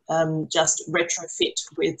to just retrofit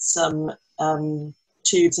with some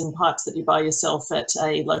tubes and pipes that you buy yourself at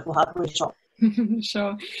a local hardware shop.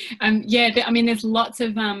 Sure. Yeah, I mean, there's lots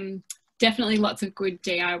of definitely lots of good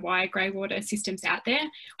DIY grey water systems out there.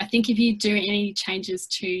 I think if you do any changes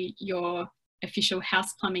to your official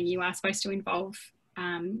house plumbing, you are supposed to involve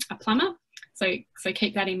a plumber. So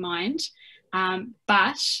keep that in mind.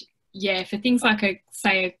 But yeah, for things like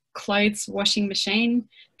say a clothes washing machine,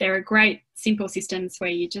 there are great simple systems where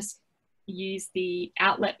you just use the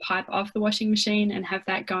outlet pipe of the washing machine and have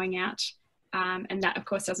that going out. And that of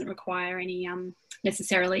course doesn't require any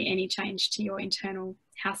necessarily any change to your internal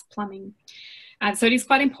house plumbing. So it is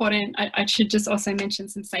quite important. I should just also mention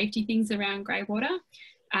some safety things around grey water.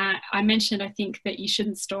 I mentioned, I think, that you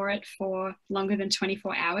shouldn't store it for longer than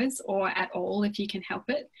 24 hours or at all if you can help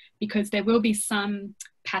it, because there will be some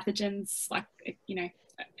pathogens, like, you know,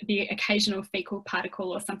 the occasional fecal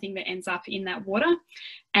particle or something that ends up in that water.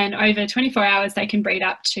 And over 24 hours, they can breed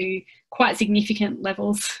up to quite significant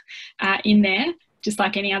levels in there, just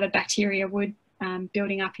like any other bacteria would,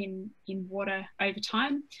 building up in water over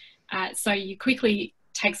time. So you quickly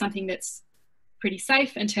take something that's pretty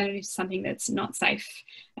safe and turn it into something that's not safe.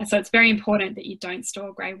 And so it's very important that you don't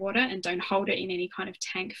store grey water and don't hold it in any kind of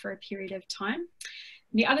tank for a period of time.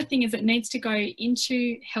 The other thing is it needs to go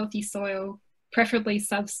into healthy soil, preferably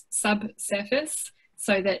subsurface,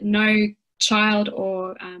 so that no child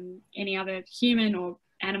or any other human or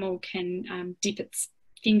animal can dip its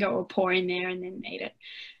finger or paw in there and then eat it.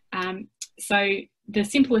 So the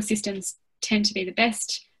simpler systems tend to be the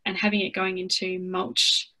best, and having it going into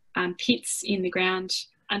mulch pits in the ground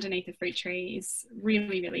underneath a fruit tree is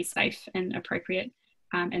really, really safe and appropriate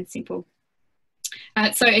and simple.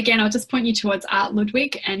 So again, I'll just point you towards Art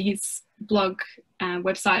Ludwig and his blog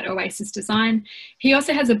website, Oasis Design. He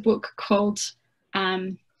also has a book called,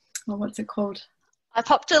 well, what's it called? I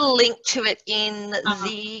popped a link to it in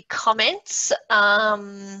the comments.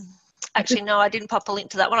 Actually, no, I didn't pop a link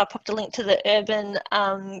to that one. I popped a link to the urban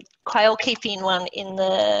quail keeping one in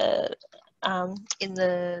the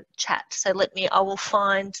chat. So I will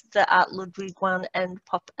find the Art Ludwig one and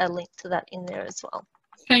pop a link to that in there as well.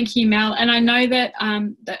 Thank you, Mel. And I know that,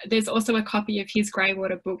 that there's also a copy of his grey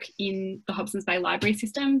water book in the Hobsons Bay Library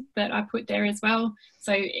system that I put there as well.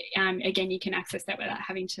 So again, you can access that without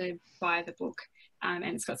having to buy the book. And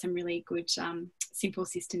it's got some really good simple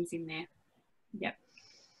systems in there. Yep.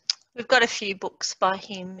 We've got a few books by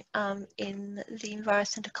him in the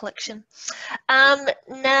EnviroCentre collection.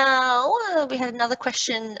 Now, we had another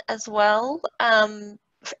question as well.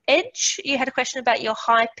 Edge, you had a question about your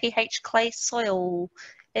high pH clay soil.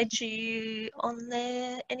 Edge, are you on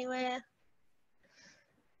there anywhere?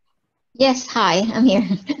 Yes, hi, I'm here.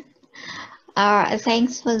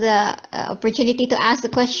 Thanks for the opportunity to ask the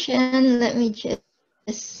question. Let me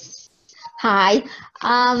just, hi.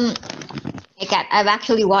 I've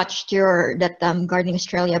actually watched that Gardening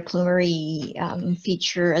Australia Plummery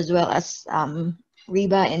feature, as well as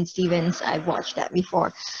Reba and Stevens. I've watched that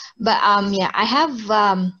before, but yeah, I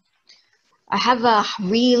have a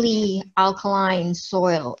really alkaline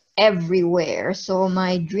soil everywhere. So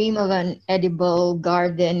my dream of an edible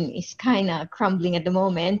garden is kind of crumbling at the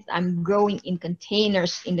moment. I'm growing in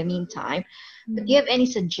containers in the meantime. But do you have any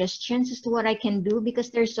suggestions as to what I can do?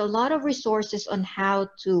 Because there's a lot of resources on how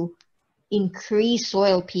to increase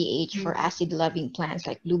soil pH for acid-loving plants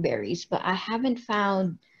like blueberries, but I haven't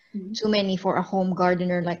found too many for a home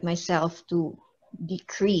gardener like myself to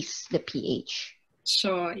decrease the pH.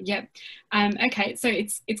 Sure, yep. Okay, so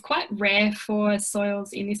it's quite rare for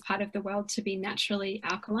soils in this part of the world to be naturally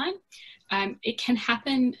alkaline. It can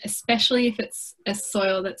happen, especially if it's a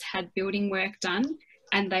soil that's had building work done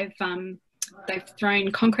and they've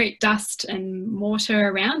thrown concrete dust and mortar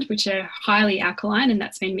around, which are highly alkaline, and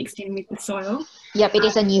that's been mixed in with the soil. Yep, it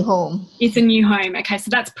is a new home. It's a new home. Okay, so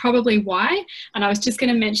that's probably why. And I was just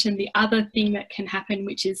going to mention the other thing that can happen,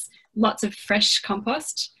 which is lots of fresh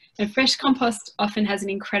compost. And fresh compost often has an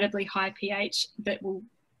incredibly high pH that will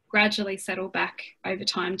gradually settle back over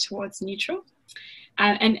time towards neutral.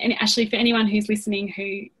 And actually, for anyone who's listening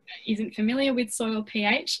who isn't familiar with soil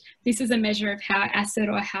pH, this is a measure of how acid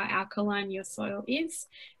or how alkaline your soil is.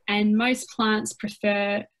 And most plants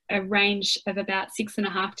prefer a range of about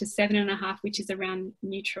 6.5 to 7.5, which is around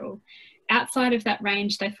neutral. Outside of that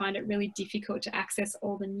range, they find it really difficult to access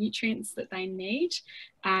all the nutrients that they need.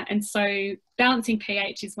 And so balancing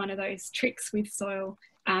pH is one of those tricks with soil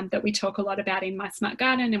that we talk a lot about in My Smart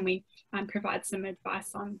Garden, and we provide some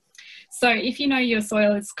advice on. So if you know your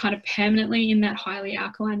soil is kind of permanently in that highly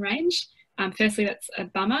alkaline range, Firstly, that's a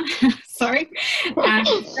bummer. Sorry.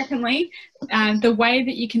 Secondly, the way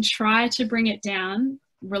that you can try to bring it down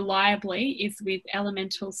reliably is with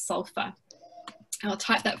elemental sulfur. I'll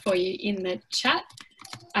type that for you in the chat.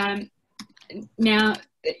 Now,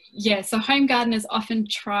 yeah, so home gardeners often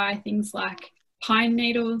try things like pine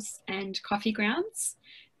needles and coffee grounds.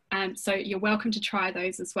 So you're welcome to try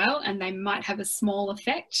those as well, and they might have a small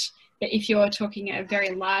effect. But if you're talking a very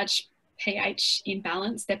large pH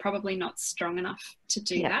imbalance, they're probably not strong enough to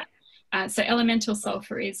do that. So elemental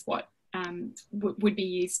sulfur is what would be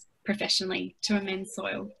used professionally to amend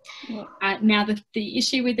soil. Now, the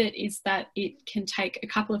issue with it is that it can take a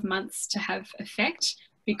couple of months to have effect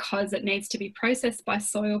because it needs to be processed by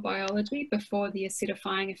soil biology before the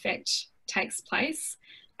acidifying effect takes place.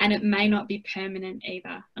 And it may not be permanent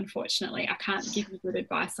either, unfortunately. I can't give you good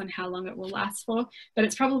advice on how long it will last for, but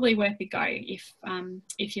it's probably worth a go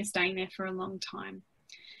if you're staying there for a long time.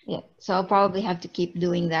 Yeah, so I'll probably have to keep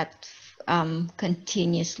doing that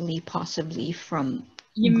continuously, possibly from...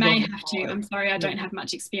 You may have to. I'm sorry, I don't have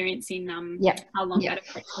much experience in how long that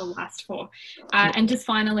effect will last for. And just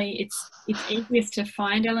finally, it's easiest to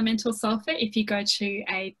find elemental sulfur if you go to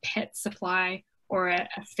a pet supply or a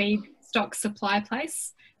feedstock supply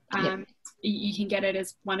place. You can get it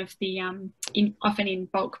as one of the, often in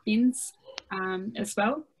bulk bins as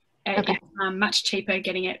well. It's much cheaper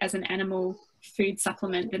getting it as an animal food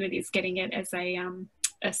supplement than it is getting it as a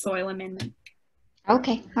soil amendment.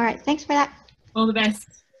 Okay, all right, thanks for that. All the best.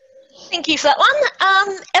 Thank you for that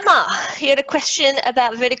one. Emma, you had a question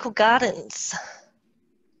about vertical gardens.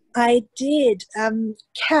 I did.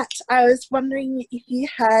 Kat, I was wondering if you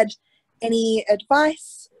had any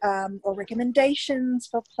advice or recommendations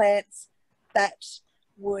for plants that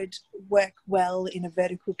would work well in a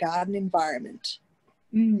vertical garden environment.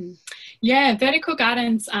 Yeah, vertical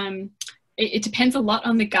gardens, it depends a lot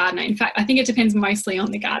on the gardener. In fact, I think it depends mostly on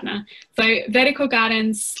the gardener. So vertical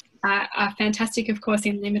gardens are fantastic, of course,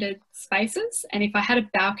 in limited spaces. And if I had a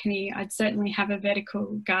balcony, I'd certainly have a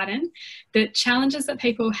vertical garden. The challenges that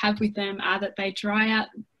people have with them are that they dry out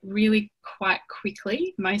really quite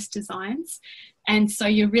quickly, most designs. And so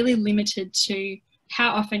you're really limited to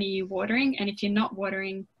how often are you watering, and if you're not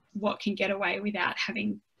watering, what can get away without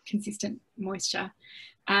having consistent moisture.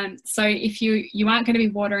 So if you aren't going to be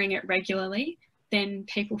watering it regularly, then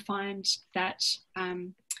people find that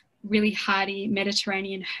really hardy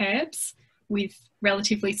Mediterranean herbs with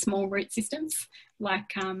relatively small root systems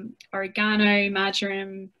like oregano,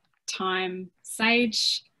 marjoram, thyme,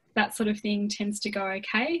 sage, that sort of thing tends to go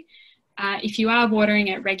okay. If you are watering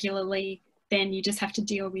it regularly, then you just have to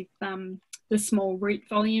deal with the small root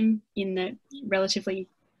volume in the relatively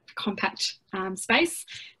compact space.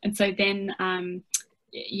 And so then,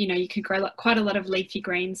 you can grow quite a lot of leafy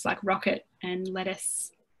greens like rocket and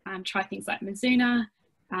lettuce. Try things like mizuna.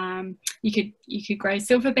 You could grow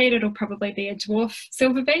silver beet. It'll probably be a dwarf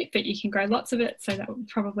silver beet, but you can grow lots of it, so that will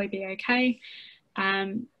probably be okay.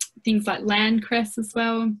 Things like land cress as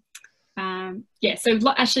well.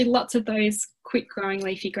 So actually lots of those quick growing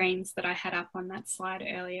leafy greens that I had up on that slide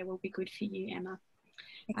earlier will be good for you, Emma.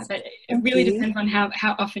 But it really depends on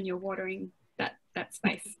how often you're watering that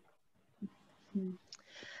space.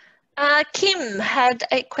 Kim had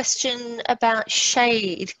a question about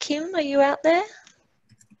shade. Kim, are you out there?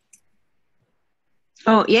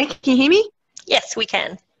 Oh, yeah. Can you hear me? Yes, we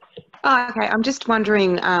can. Oh, okay. I'm just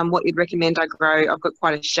wondering what you'd recommend I grow. I've got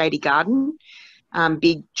quite a shady garden,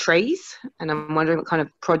 big trees, and I'm wondering what kind of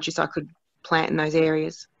produce I could plant in those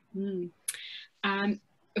areas.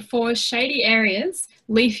 For shady areas,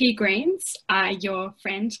 leafy greens are your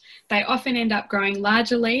friend. They often end up growing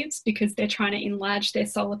larger leaves because they're trying to enlarge their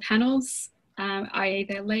solar panels, i.e.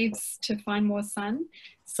 their leaves, to find more sun.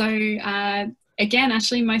 So again,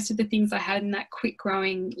 actually most of the things I had in that quick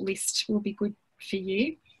growing list will be good for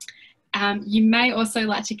you. You may also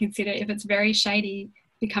like to consider, if it's very shady,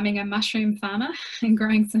 becoming a mushroom farmer and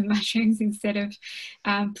growing some mushrooms instead of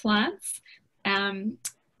plants.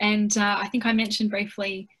 And I think I mentioned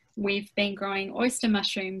briefly, we've been growing oyster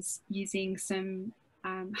mushrooms using some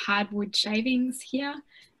hardwood shavings here.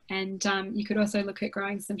 And you could also look at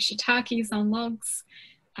growing some shiitakes on logs,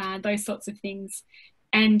 those sorts of things.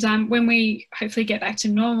 And when we hopefully get back to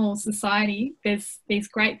normal society, there's these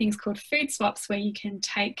great things called food swaps where you can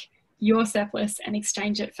take your surplus and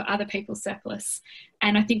exchange it for other people's surplus.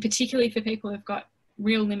 And I think particularly for people who've got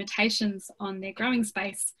real limitations on their growing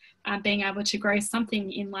space, being able to grow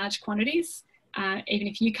something in large quantities, even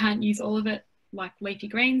if you can't use all of it, like leafy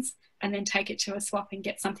greens, and then take it to a swap and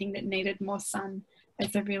get something that needed more sun,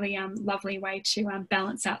 is a really lovely way to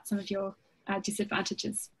balance out some of your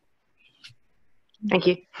disadvantages. Thank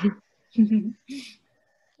you.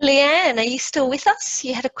 Leanne, are you still with us?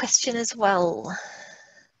 You had a question as well.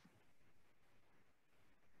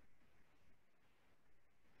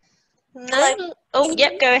 No? Hello. Oh,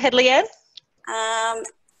 yep, go ahead, Leanne. Oh,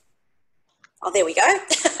 there we go.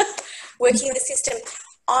 Working the system.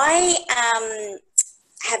 I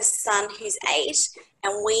have a son who's 8,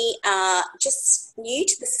 and we are just new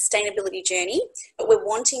to the sustainability journey, but we're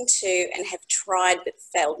wanting to, and have tried but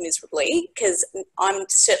failed miserably, because I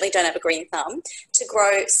certainly don't have a green thumb, to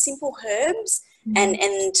grow simple herbs. And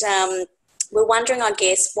we're wondering, I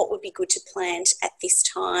guess, what would be good to plant at this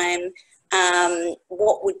time,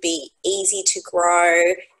 what would be easy to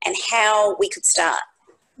grow, and how we could start.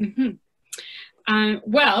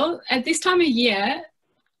 Well, at this time of year,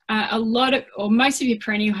 a lot of, or most of your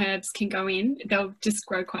perennial herbs can go in. They'll just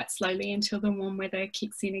grow quite slowly until the warm weather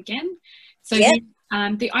kicks in again. So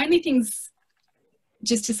the only things,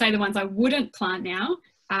 just to say the ones I wouldn't plant now,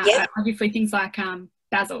 are obviously things like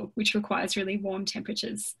basil, which requires really warm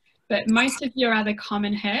temperatures. But most of your other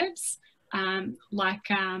common herbs, like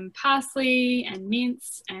parsley and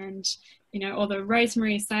mince, and all the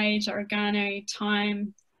rosemary, sage, oregano,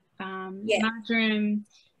 thyme, marjoram,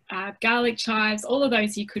 garlic chives, all of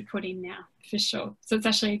those you could put in now for sure. So it's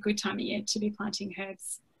actually a good time of year to be planting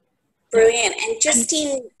herbs. Brilliant. And just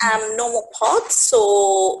in normal pots,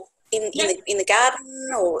 or in the garden,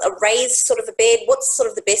 or a raised sort of a bed, what's sort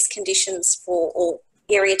of the best conditions for, or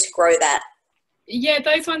area to grow that? Yeah,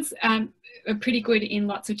 those ones are pretty good in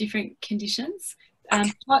lots of different conditions.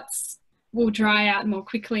 Pots will dry out more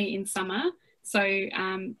quickly in summer, so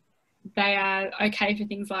they are okay for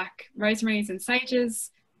things like rosemaries and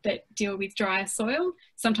sages that deal with drier soil.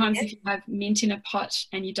 Sometimes if you have mint in a pot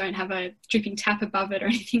and you don't have a dripping tap above it or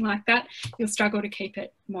anything like that, you'll struggle to keep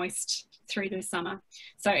it moist through the summer.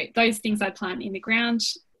 So those things I'd plant in the ground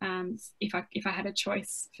if I had a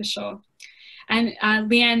choice, for sure. And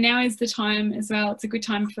Leanne, now is the time as well. It's a good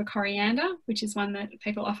time for coriander, which is one that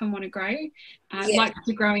people often want to grow. Like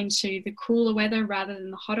to grow into the cooler weather rather than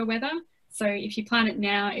the hotter weather. So if you plant it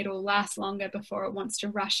now, it'll last longer before it wants to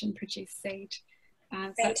rush and produce seed.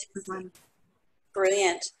 So that's a good one.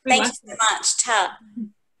 Brilliant. Thank you so much, Ta.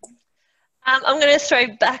 I'm going to throw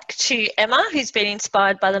back to Emma, who's been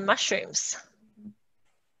inspired by the mushrooms.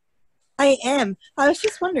 I am. I was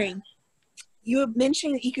just wondering, you were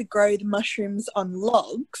mentioning that you could grow the mushrooms on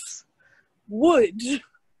logs. Would you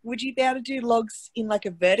be able to do logs in like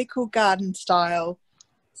a vertical garden style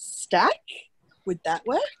stack? Would that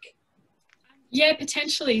work? Yeah,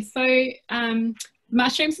 potentially. So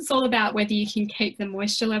mushrooms, it's all about whether you can keep the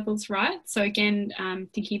moisture levels right. So again,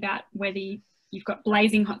 thinking about whether you've got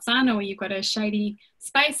blazing hot sun or you've got a shady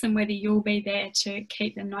space, and whether you'll be there to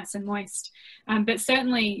keep them nice and moist. But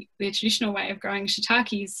certainly the traditional way of growing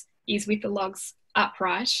shiitakes is with the logs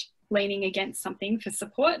upright, leaning against something for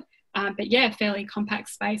support. But yeah, fairly compact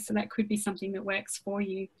space, so that could be something that works for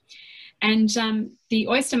you. And the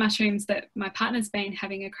oyster mushrooms that my partner's been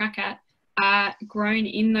having a crack at are grown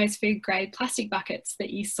in those food grade plastic buckets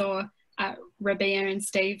that you saw Rabia and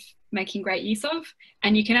Steve making great use of,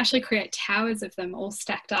 and you can actually create towers of them all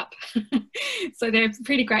stacked up. So they're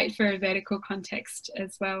pretty great for a vertical context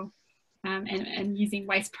as well, and using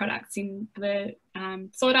waste products in the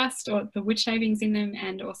sawdust or the wood shavings in them,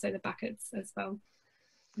 and also the buckets as well.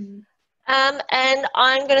 And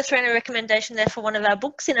I'm going to throw in a recommendation there for one of our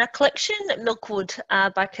books in our collection. Milkwood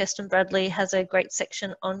by Kirsten Bradley has a great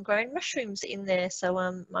section on growing mushrooms in there, so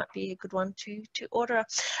might be a good one to order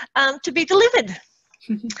to be delivered.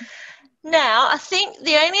 Now, I think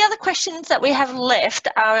the only other questions that we have left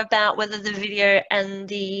are about whether the video and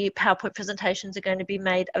the PowerPoint presentations are going to be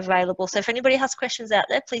made available. So if anybody has questions out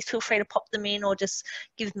there, please feel free to pop them in, or just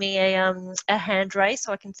give me a hand raise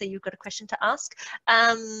so I can see you've got a question to ask.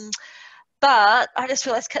 But I just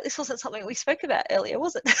realised, Kat, this wasn't something we spoke about earlier,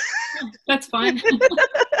 was it? That's fine.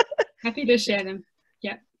 Happy to share them.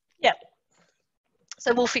 Yeah. Yeah.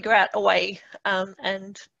 So we'll figure out a way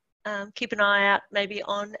and keep an eye out maybe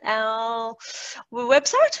on our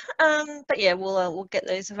website. But yeah, we'll get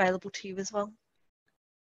those available to you as well.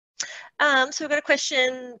 So we've got a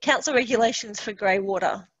question: council regulations for grey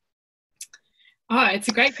water. Oh, it's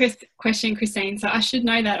a great question, Christine. So I should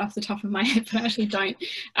know that off the top of my head, but I actually don't.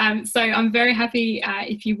 So I'm very happy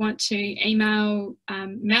if you want to email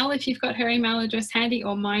Mel if you've got her email address handy,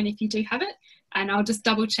 or mine if you do have it. And I'll just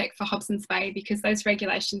double check for Hobson's Bay, because those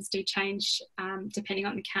regulations do change depending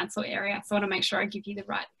on the council area. So I want to make sure I give you the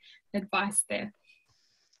right advice there.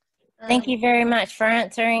 Thank you very much for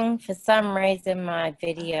answering. For some reason, my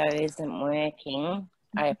video isn't working.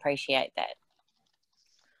 I appreciate that.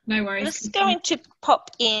 No worries. I'm just going to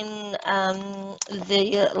pop in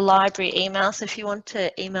the library email. So if you want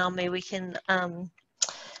to email me, we can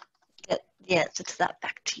get the answer to that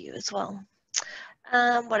back to you as well.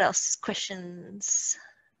 What else? Questions?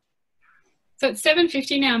 So it's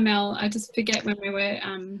 7:50 now, Mel. I just forget when we were.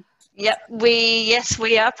 Yep, yes,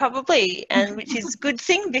 we are probably, and which is a good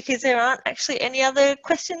thing because there aren't actually any other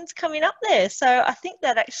questions coming up there. So I think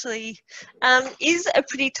that actually is a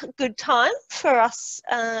pretty good time for us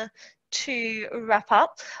to wrap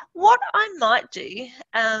up. What I might do,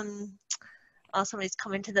 somebody's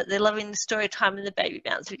commented that they're loving the story time and the baby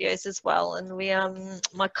bounce videos as well, and we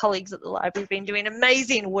my colleagues at the library have been doing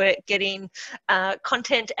amazing work getting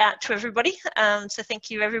content out to everybody, so thank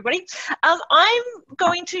you everybody. I'm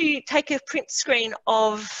going to take a print screen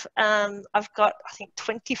of I've got I think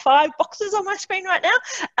 25 boxes on my screen right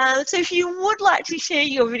now, so if you would like to share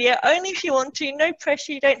your video, only if you want to, no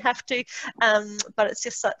pressure, you don't have to, but it's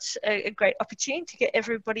just such a great opportunity to get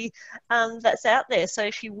everybody that's out there. So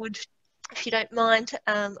if you don't mind,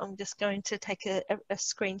 I'm just going to take a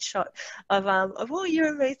screenshot of all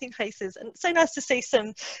your amazing faces. And it's so nice to see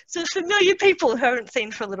some familiar people who I haven't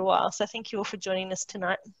seen for a little while. So thank you all for joining us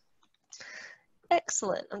tonight.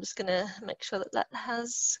 Excellent. I'm just going to make sure that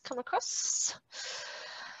has come across.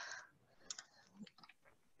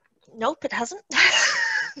 Nope, it hasn't.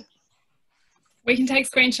 We can take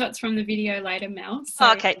screenshots from the video later, Mel.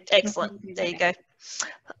 So okay, excellent. There you go.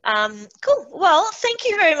 Cool. Well, thank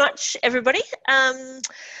you very much, everybody.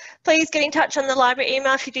 Please get in touch on the library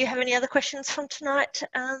email if you do have any other questions from tonight.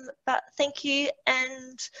 But thank you,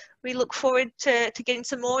 and we look forward to getting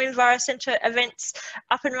some more EnviroCentre events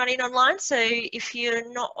up and running online. So if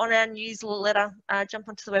you're not on our newsletter, jump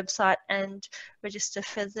onto the website and register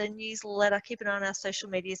for the newsletter. Keep an eye on our social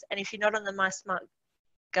medias. And if you're not on the My Smart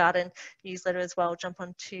Garden newsletter as well, jump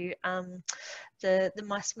onto the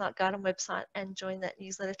My Smart Garden website and join that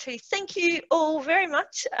newsletter too. Thank you all very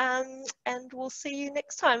much, and we'll see you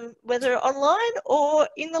next time, whether online or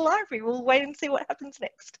in the library. We'll wait and see what happens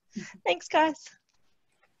next. Thanks, guys.